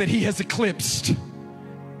means that he has eclipsed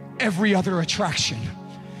every other attraction.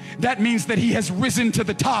 That means that he has risen to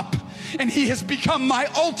the top and he has become my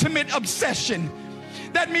ultimate obsession.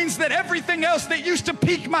 That means that everything else that used to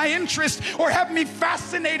pique my interest or have me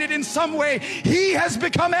fascinated in some way, he has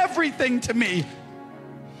become everything to me.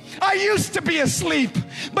 I used to be asleep,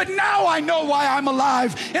 but now I know why I'm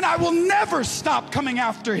alive, and I will never stop coming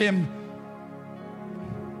after him.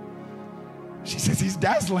 She says he's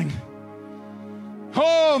dazzling.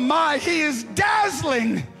 Oh my, he is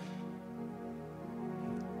dazzling.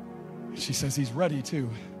 She says he's ready too.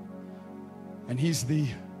 And he's the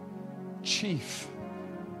chief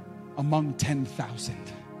among 10,000.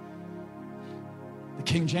 The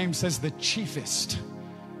King James says the chiefest.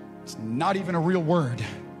 It's not even a real word.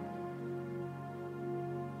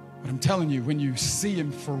 But I'm telling you, when you see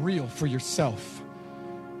him for real, for yourself,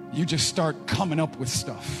 you just start coming up with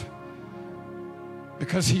stuff.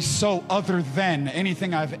 Because he's so other than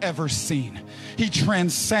anything I've ever seen. He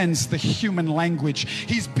transcends the human language.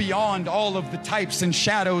 He's beyond all of the types and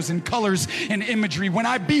shadows and colors and imagery. When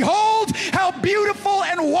I behold how beautiful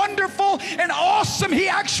and wonderful and awesome he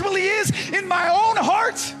actually is in my own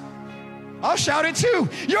heart, I'll shout it too.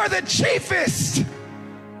 You're the chiefest.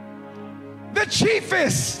 The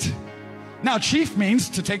chiefest. Now, chief means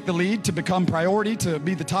to take the lead, to become priority, to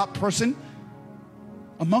be the top person.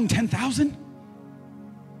 Among 10,000?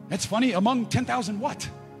 That's funny. Among 10,000 what?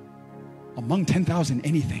 Among 10,000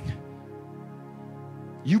 anything.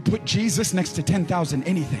 You put Jesus next to 10,000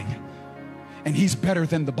 anything, and he's better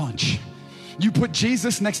than the bunch. You put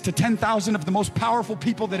Jesus next to 10,000 of the most powerful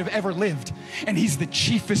people that have ever lived, and he's the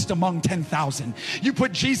chiefest among 10,000. You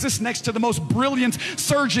put Jesus next to the most brilliant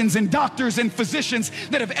surgeons and doctors and physicians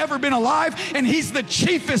that have ever been alive, and he's the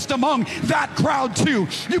chiefest among that crowd too.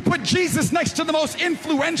 You put Jesus next to the most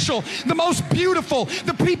influential, the most beautiful,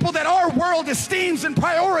 the people that our world esteems and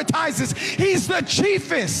prioritizes. He's the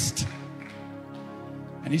chiefest.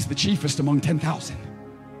 And he's the chiefest among 10,000.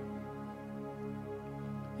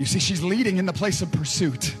 You see, she's leading in the place of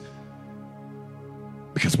pursuit.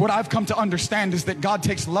 Because what I've come to understand is that God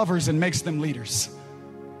takes lovers and makes them leaders.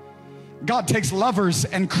 God takes lovers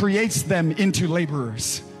and creates them into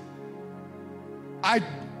laborers.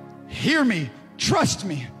 Hear me, trust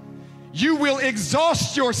me. You will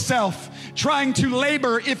exhaust yourself trying to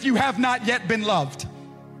labor if you have not yet been loved.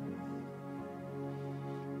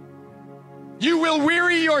 You will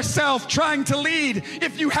weary yourself trying to lead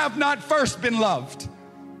if you have not first been loved.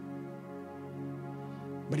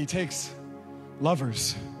 But he takes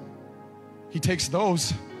lovers. He takes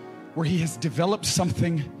those where he has developed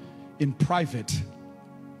something in private.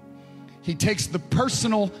 He takes the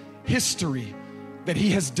personal history that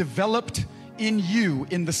he has developed in you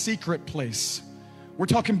in the secret place. We're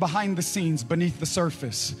talking behind the scenes, beneath the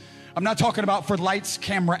surface. I'm not talking about for lights,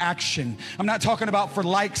 camera, action. I'm not talking about for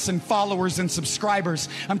likes and followers and subscribers.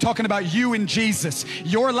 I'm talking about you and Jesus,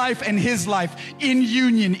 your life and his life in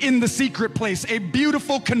union, in the secret place, a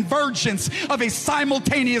beautiful convergence of a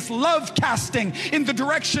simultaneous love casting in the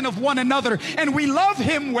direction of one another. And we love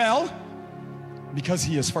him well because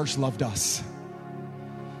he has first loved us.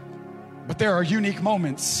 But there are unique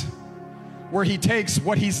moments where he takes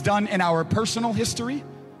what he's done in our personal history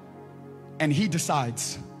and he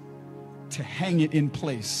decides to hang it in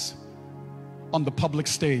place on the public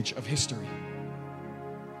stage of history.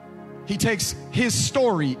 He takes his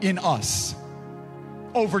story in us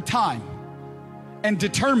over time and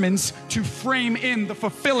determines to frame in the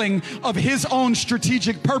fulfilling of his own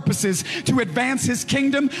strategic purposes to advance his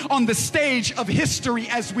kingdom on the stage of history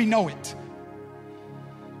as we know it.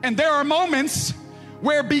 And there are moments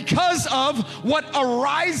where, because of what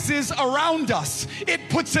arises around us, it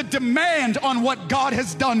puts a demand on what God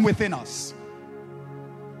has done within us.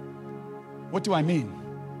 What do I mean?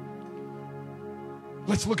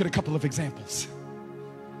 Let's look at a couple of examples.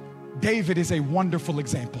 David is a wonderful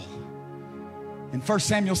example. In 1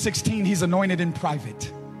 Samuel 16, he's anointed in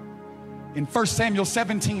private. In 1 Samuel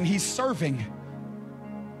 17, he's serving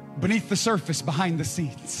beneath the surface, behind the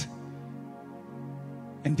scenes.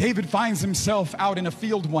 And David finds himself out in a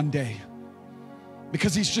field one day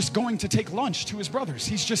because he's just going to take lunch to his brothers.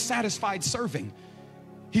 He's just satisfied serving.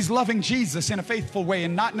 He's loving Jesus in a faithful way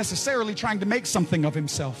and not necessarily trying to make something of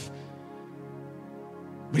himself.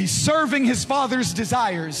 But he's serving his father's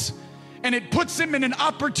desires, and it puts him in an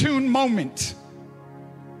opportune moment.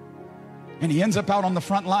 And he ends up out on the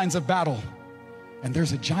front lines of battle, and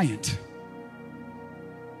there's a giant.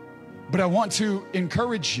 But I want to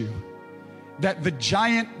encourage you that the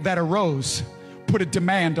giant that arose put a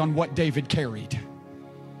demand on what David carried.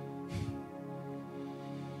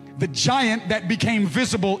 The giant that became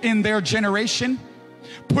visible in their generation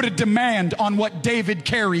put a demand on what David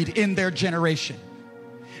carried in their generation.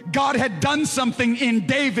 God had done something in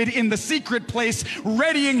David in the secret place,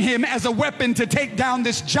 readying him as a weapon to take down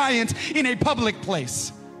this giant in a public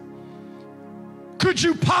place. Could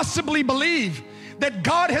you possibly believe that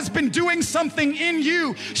God has been doing something in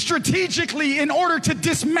you strategically in order to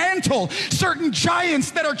dismantle certain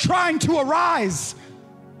giants that are trying to arise?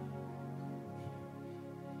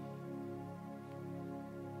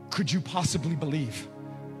 Could you possibly believe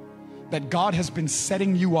that God has been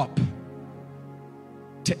setting you up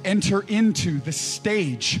to enter into the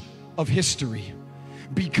stage of history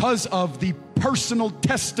because of the personal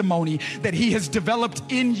testimony that he has developed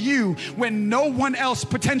in you when no one else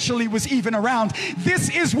potentially was even around?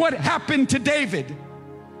 This is what happened to David.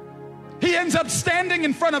 He ends up standing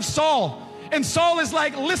in front of Saul, and Saul is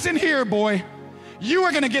like, listen here, boy, you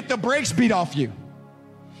are gonna get the brakes beat off you.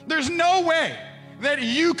 There's no way that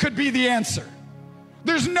you could be the answer.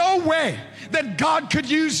 There's no way that God could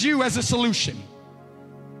use you as a solution.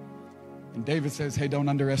 And David says, hey, don't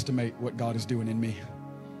underestimate what God is doing in me.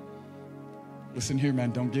 Listen here,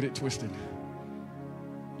 man, don't get it twisted.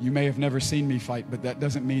 You may have never seen me fight, but that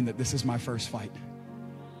doesn't mean that this is my first fight.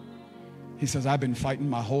 He says, I've been fighting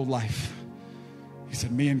my whole life. He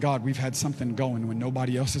said, me and God, we've had something going when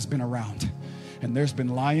nobody else has been around. And there's been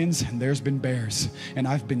lions and there's been bears. And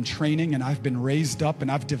I've been training and I've been raised up and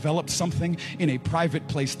I've developed something in a private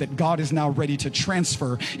place that God is now ready to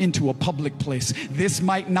transfer into a public place. This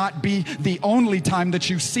might not be the only time that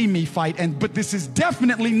you see me fight, but this is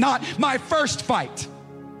definitely not my first fight.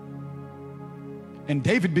 And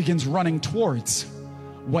David begins running towards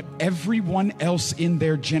what everyone else in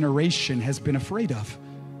their generation has been afraid of.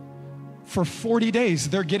 For 40 days,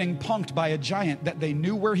 they're getting punked by a giant that they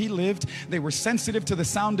knew where he lived. They were sensitive to the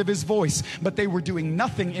sound of his voice, but they were doing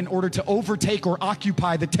nothing in order to overtake or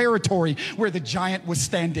occupy the territory where the giant was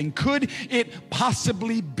standing. Could it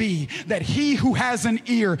possibly be that he who has an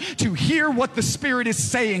ear to hear what the Spirit is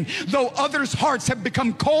saying, though others' hearts have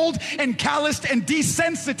become cold and calloused and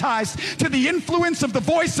desensitized to the influence of the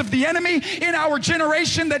voice of the enemy in our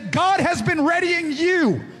generation, that God has been readying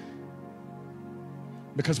you?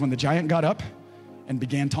 Because when the giant got up and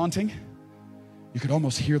began taunting, you could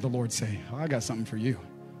almost hear the Lord say, oh, I got something for you.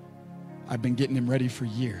 I've been getting him ready for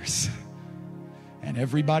years. And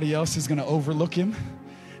everybody else is going to overlook him.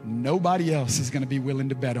 Nobody else is going to be willing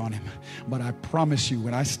to bet on him. But I promise you,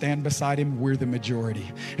 when I stand beside him, we're the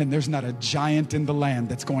majority. And there's not a giant in the land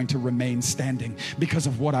that's going to remain standing because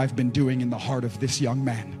of what I've been doing in the heart of this young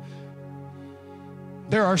man.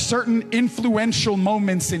 There are certain influential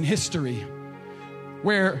moments in history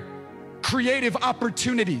where creative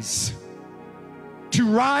opportunities to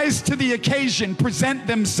rise to the occasion present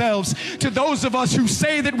themselves to those of us who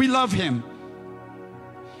say that we love him.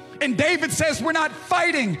 And David says we're not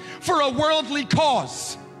fighting for a worldly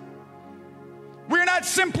cause. We're not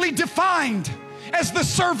simply defined as the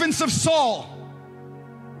servants of Saul,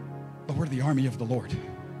 but we're the army of the Lord.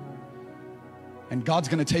 And God's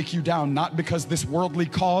going to take you down, not because this worldly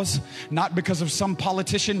cause, not because of some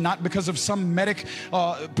politician, not because of some medic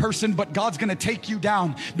person, but God's going to take you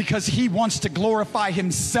down because he wants to glorify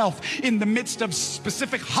himself in the midst of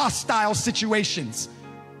specific hostile situations.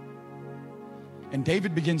 And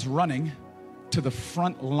David begins running to the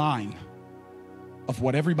front line of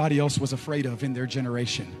what everybody else was afraid of in their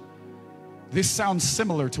generation. This sounds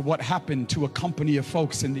similar to what happened to a company of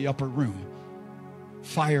folks in the upper room.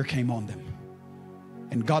 Fire came on them.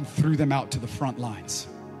 And God threw them out to the front lines.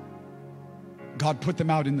 God put them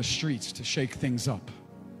out in the streets to shake things up.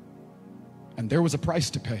 And there was a price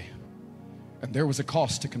to pay. And there was a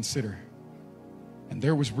cost to consider. And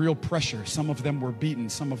there was real pressure. Some of them were beaten.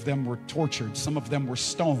 Some of them were tortured. Some of them were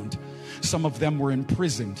stoned. Some of them were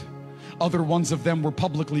imprisoned. Other ones of them were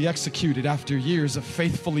publicly executed after years of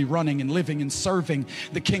faithfully running and living and serving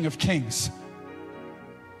the King of Kings.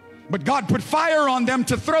 But God put fire on them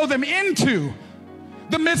to throw them into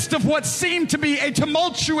the midst of what seemed to be a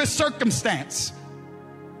tumultuous circumstance.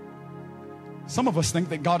 Some of us think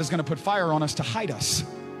that God is going to put fire on us to hide us.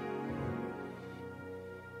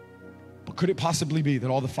 But could it possibly be that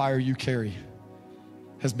all the fire you carry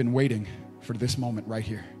has been waiting for this moment right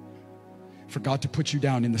here? For God to put you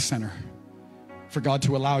down in the center. For God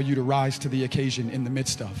to allow you to rise to the occasion in the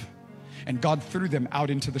midst of. And God threw them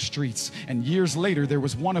out into the streets. And years later, there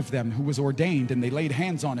was one of them who was ordained, and they laid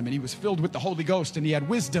hands on him, and he was filled with the Holy Ghost, and he had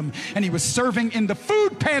wisdom, and he was serving in the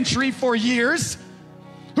food pantry for years,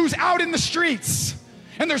 who's out in the streets.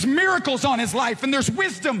 And there's miracles on his life, and there's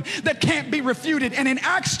wisdom that can't be refuted. And in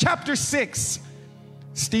Acts chapter 6,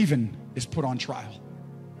 Stephen is put on trial.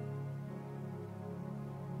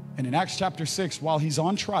 And in Acts chapter 6, while he's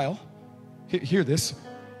on trial, hear this,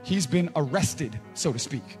 he's been arrested, so to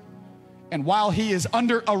speak. And while he is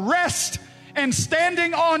under arrest and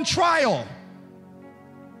standing on trial,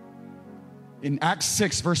 in Acts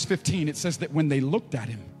 6, verse 15, it says that when they looked at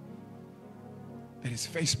him, that his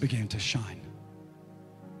face began to shine.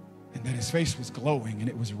 And that his face was glowing and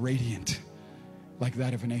it was radiant like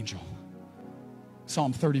that of an angel.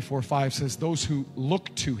 Psalm 34:5 says, those who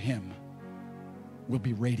look to him will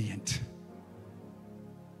be radiant,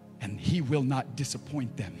 and he will not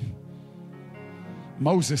disappoint them.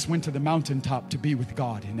 Moses went to the mountaintop to be with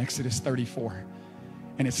God in Exodus 34.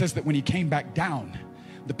 And it says that when he came back down,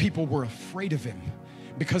 the people were afraid of him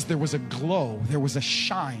Because there was a glow, there was a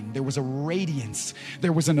shine, there was a radiance,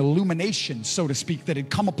 there was an illumination, so to speak, that had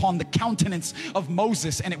come upon the countenance of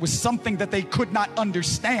Moses, and it was something that they could not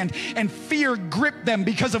understand, and fear gripped them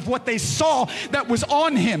because of what they saw that was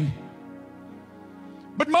on him.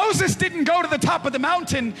 But Moses didn't go to the top of the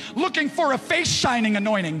mountain looking for a face shining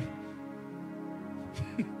anointing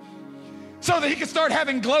so that he could start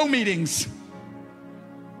having glow meetings.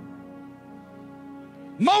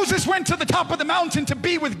 Moses went to the top of the mountain to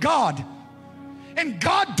be with God. And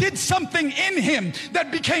God did something in him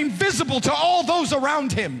that became visible to all those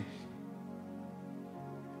around him.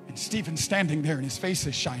 And Stephen's standing there and his face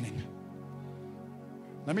is shining.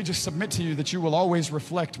 Let me just submit to you that you will always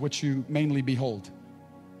reflect what you mainly behold.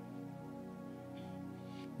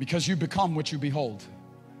 Because you become what you behold.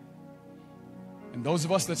 And those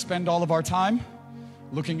of us that spend all of our time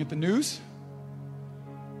looking at the news,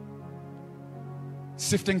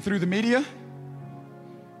 sifting through the media,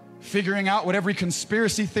 figuring out what every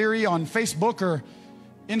conspiracy theory on Facebook or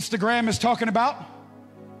Instagram is talking about.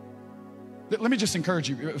 Let me just encourage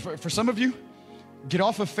you. For some of you, get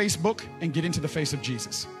off of Facebook and get into the face of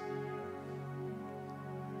Jesus.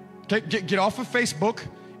 Okay, get off of Facebook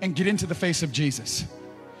and get into the face of Jesus.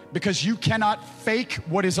 Because you cannot fake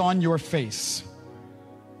what is on your face.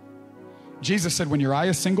 Jesus said, when your eye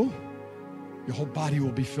is single, your whole body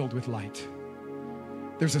will be filled with light.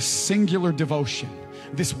 There's a singular devotion.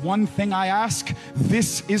 This one thing I ask,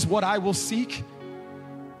 this is what I will seek.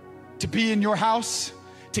 To be in your house,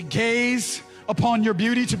 to gaze upon your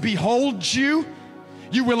beauty, to behold you.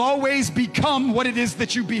 You will always become what it is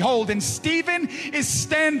that you behold. And Stephen is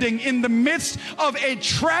standing in the midst of a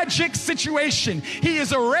tragic situation. He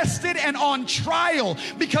is arrested and on trial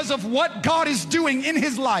because of what God is doing in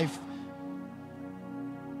his life.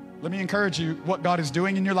 Let me encourage you, what God is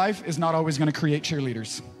doing in your life is not always going to create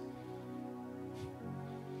cheerleaders.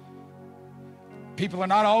 People are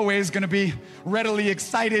not always going to be readily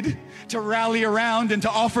excited to rally around and to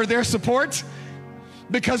offer their support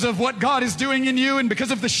because of what God is doing in you and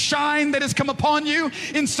because of the shine that has come upon you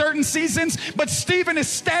in certain seasons. But Stephen is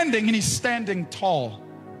standing, and he's standing tall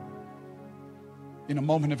in a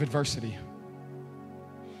moment of adversity.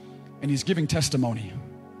 And he's giving testimony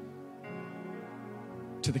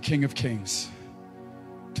to the King of Kings,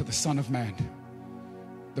 to the Son of Man,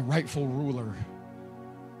 the rightful ruler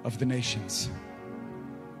of the nations.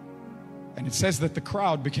 And it says that the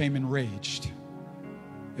crowd became enraged.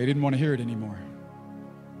 They didn't want to hear it anymore.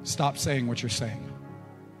 Stop saying what you're saying.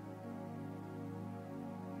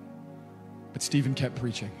 But Stephen kept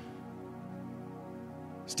preaching.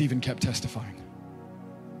 Stephen kept testifying.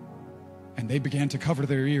 And they began to cover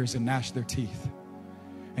their ears and gnash their teeth.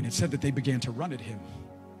 And it said that they began to run at him.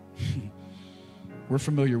 We're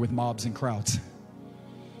familiar with mobs and crowds.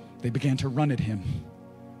 They began to run at him.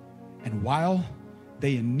 And while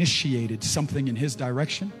they initiated something in his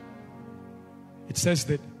direction, it says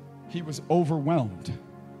that he was overwhelmed.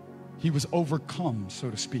 He was overcome, so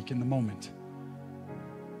to speak, in the moment.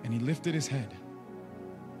 And he lifted his head,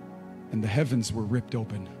 and the heavens were ripped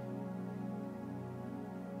open.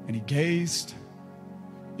 And he gazed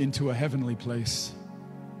into a heavenly place,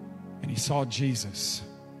 and he saw Jesus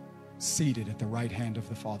seated at the right hand of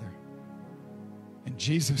the Father. And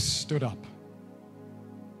Jesus stood up.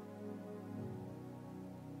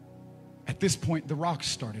 At this point, the rocks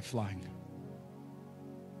started flying.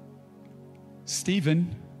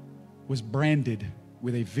 Stephen was branded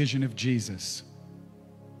with a vision of Jesus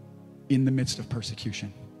in the midst of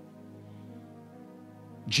persecution.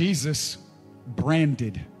 Jesus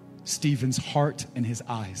branded Stephen's heart and his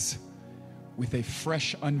eyes with a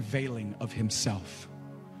fresh unveiling of himself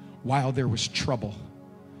while there was trouble,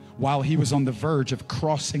 while he was on the verge of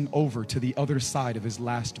crossing over to the other side of his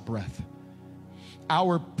last breath.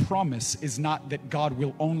 Our promise is not that God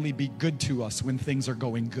will only be good to us when things are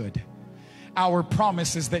going good. Our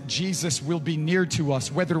promise is that Jesus will be near to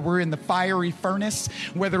us, whether we're in the fiery furnace,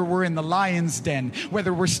 whether we're in the lion's den,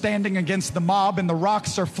 whether we're standing against the mob and the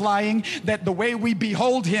rocks are flying, that the way we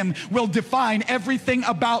behold him will define everything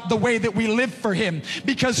about the way that we live for him.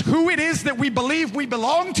 Because who it is that we believe we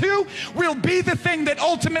belong to will be the thing that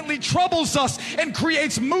ultimately troubles us and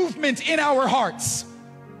creates movement in our hearts.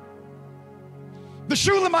 The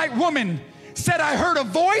Shulamite woman said, I heard a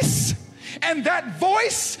voice, and that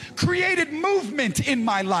voice created movement in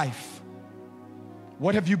my life.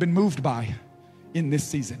 What have you been moved by in this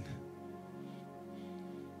season?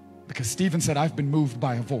 Because Stephen said, I've been moved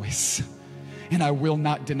by a voice. and I will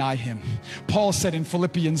not deny him. Paul said in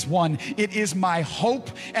Philippians 1, it is my hope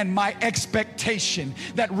and my expectation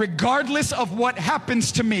that regardless of what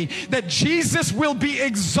happens to me, that Jesus will be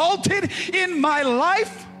exalted in my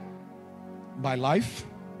life, by life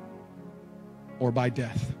or by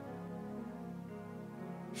death.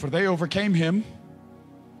 For they overcame him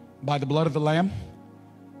by the blood of the Lamb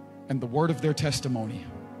and the word of their testimony,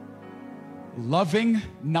 loving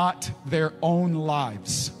not their own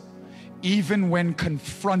lives, even when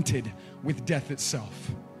confronted with death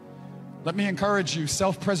itself. Let me encourage you,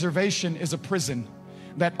 self-preservation is a prison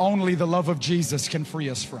that only the love of Jesus can free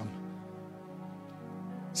us from.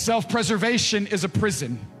 Self-preservation is a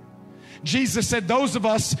prison. Jesus said those of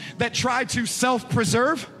us that try to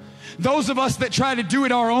self-preserve, those of us that try to do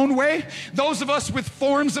it our own way, those of us with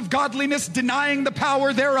forms of godliness denying the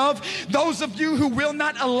power thereof, those of you who will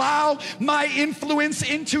not allow my influence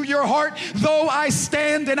into your heart, though I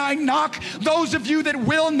stand and I knock, those of you that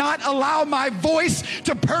will not allow my voice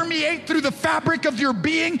to permeate through the fabric of your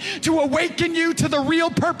being, to awaken you to the real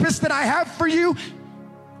purpose that I have for you,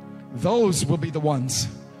 those will be the ones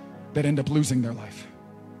that end up losing their life.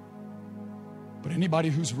 But anybody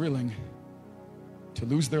who's willing to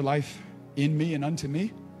lose their life in me and unto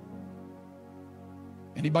me,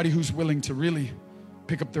 anybody who's willing to really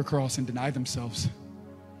pick up their cross and deny themselves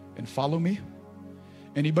and follow me,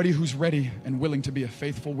 anybody who's ready and willing to be a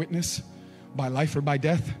faithful witness by life or by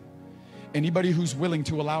death, anybody who's willing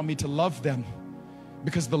to allow me to love them,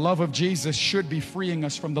 because the love of Jesus should be freeing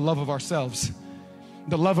us from the love of ourselves.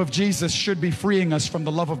 The love of Jesus should be freeing us from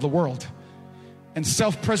the love of the world. And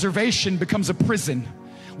self-preservation becomes a prison.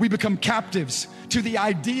 We become captives to the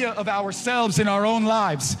idea of ourselves in our own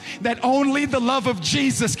lives that only the love of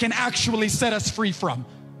Jesus can actually set us free from.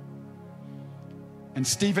 And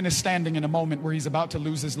Stephen is standing in a moment where he's about to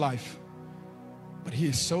lose his life, but he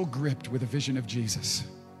is so gripped with a vision of Jesus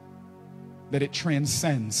that it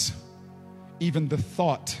transcends even the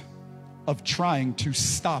thought of trying to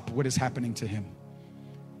stop what is happening to him.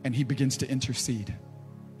 And he begins to intercede.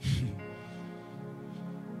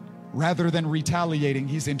 Rather than retaliating,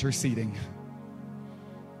 he's interceding.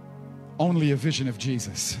 Only a vision of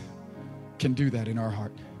Jesus can do that in our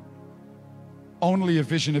heart. Only a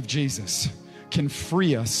vision of Jesus can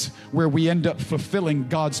free us where we end up fulfilling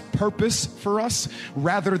God's purpose for us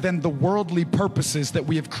rather than the worldly purposes that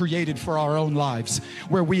we have created for our own lives,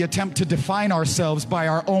 where we attempt to define ourselves by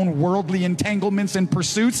our own worldly entanglements and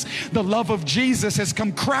pursuits. The love of Jesus has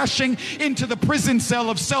come crashing into the prison cell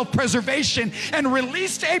of self-preservation and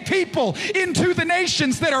released a people into the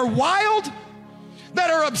nations that are wild, that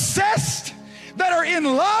are obsessed, that are in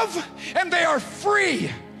love, and they are free.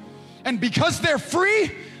 And because they're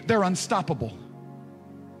free, they're unstoppable.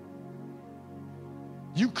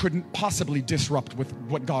 You couldn't possibly disrupt with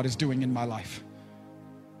what God is doing in my life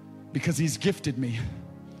because he's gifted me.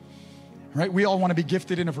 Right? We all want to be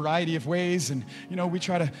gifted in a variety of ways, and we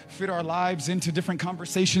try to fit our lives into different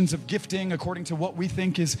conversations of gifting according to what we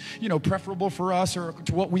think is preferable for us or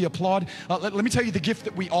to what we applaud. Let me tell you the gift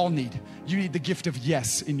that we all need. You need the gift of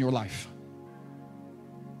yes in your life.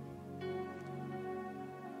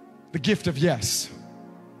 The gift of yes.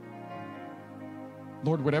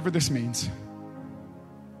 Lord, whatever this means,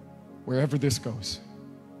 wherever this goes,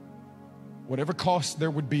 whatever cost there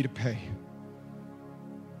would be to pay,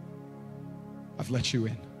 I've let you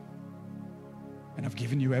in. And I've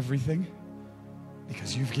given you everything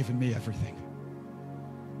because you've given me everything.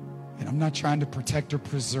 And I'm not trying to protect or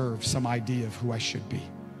preserve some idea of who I should be.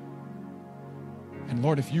 And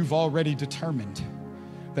Lord, if you've already determined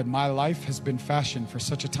that my life has been fashioned for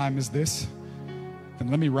such a time as this, then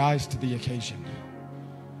let me rise to the occasion.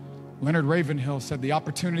 Leonard Ravenhill said the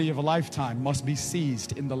opportunity of a lifetime must be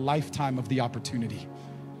seized in the lifetime of the opportunity.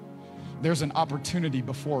 There's an opportunity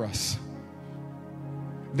before us.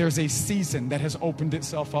 There's a season that has opened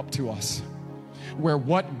itself up to us where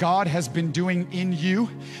what God has been doing in you,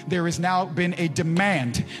 there has now been a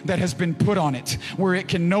demand that has been put on it, where it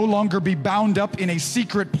can no longer be bound up in a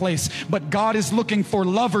secret place, but God is looking for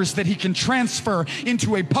lovers that he can transfer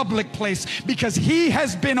into a public place because he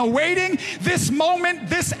has been awaiting this moment,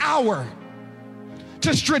 this hour,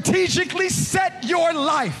 to strategically set your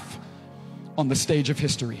life on the stage of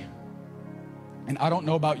history. And I don't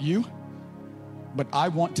know about you, but I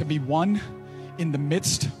want to be one in the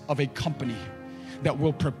midst of a company that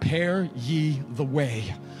will prepare ye the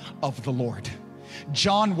way of the Lord.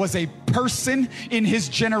 John was a person in his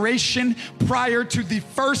generation prior to the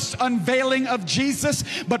first unveiling of Jesus,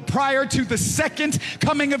 but prior to the second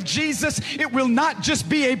coming of Jesus, it will not just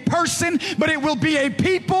be a person, but it will be a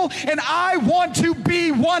people, and I want to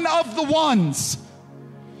be one of the ones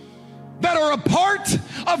that are a part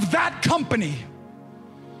of that company,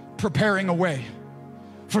 preparing a way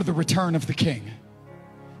for the return of the King.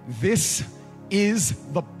 This is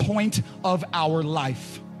the point of our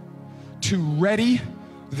life, to ready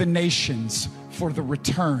the nations for the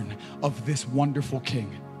return of this wonderful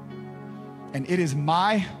King. And it is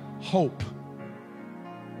my hope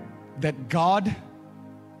that God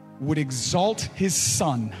would exalt his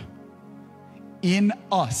Son in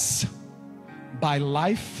us by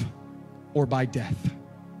life or by death.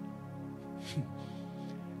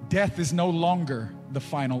 Death is no longer the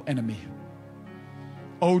final enemy.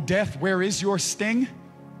 Oh, death, where is your sting?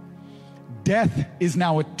 Death is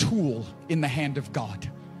now a tool in the hand of God,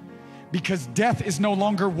 because death is no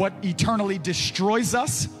longer what eternally destroys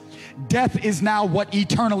us. Death is now what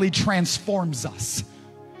eternally transforms us,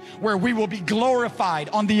 where we will be glorified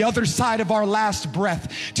on the other side of our last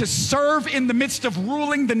breath to serve in the midst of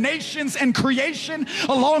ruling the nations and creation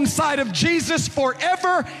alongside of Jesus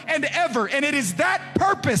forever and ever. And it is that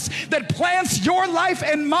purpose that plants your life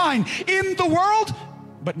and mine in the world,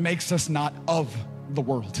 but makes us not of the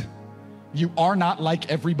world. You are not like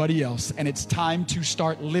everybody else, and it's time to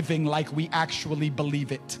start living like we actually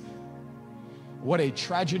believe it. What a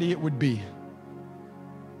tragedy it would be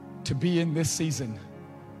to be in this season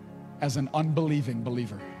as an unbelieving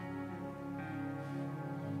believer.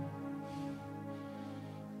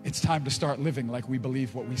 It's time to start living like we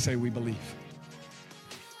believe what we say we believe.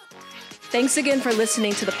 Thanks again for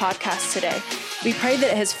listening to the podcast today. We pray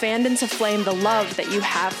that it has fanned into flame the love that you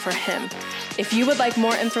have for him. If you would like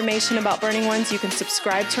more information about Burning Ones, you can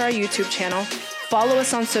subscribe to our YouTube channel, follow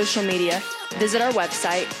us on social media, visit our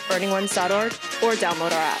website, burningones.org, or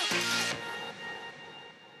download our app.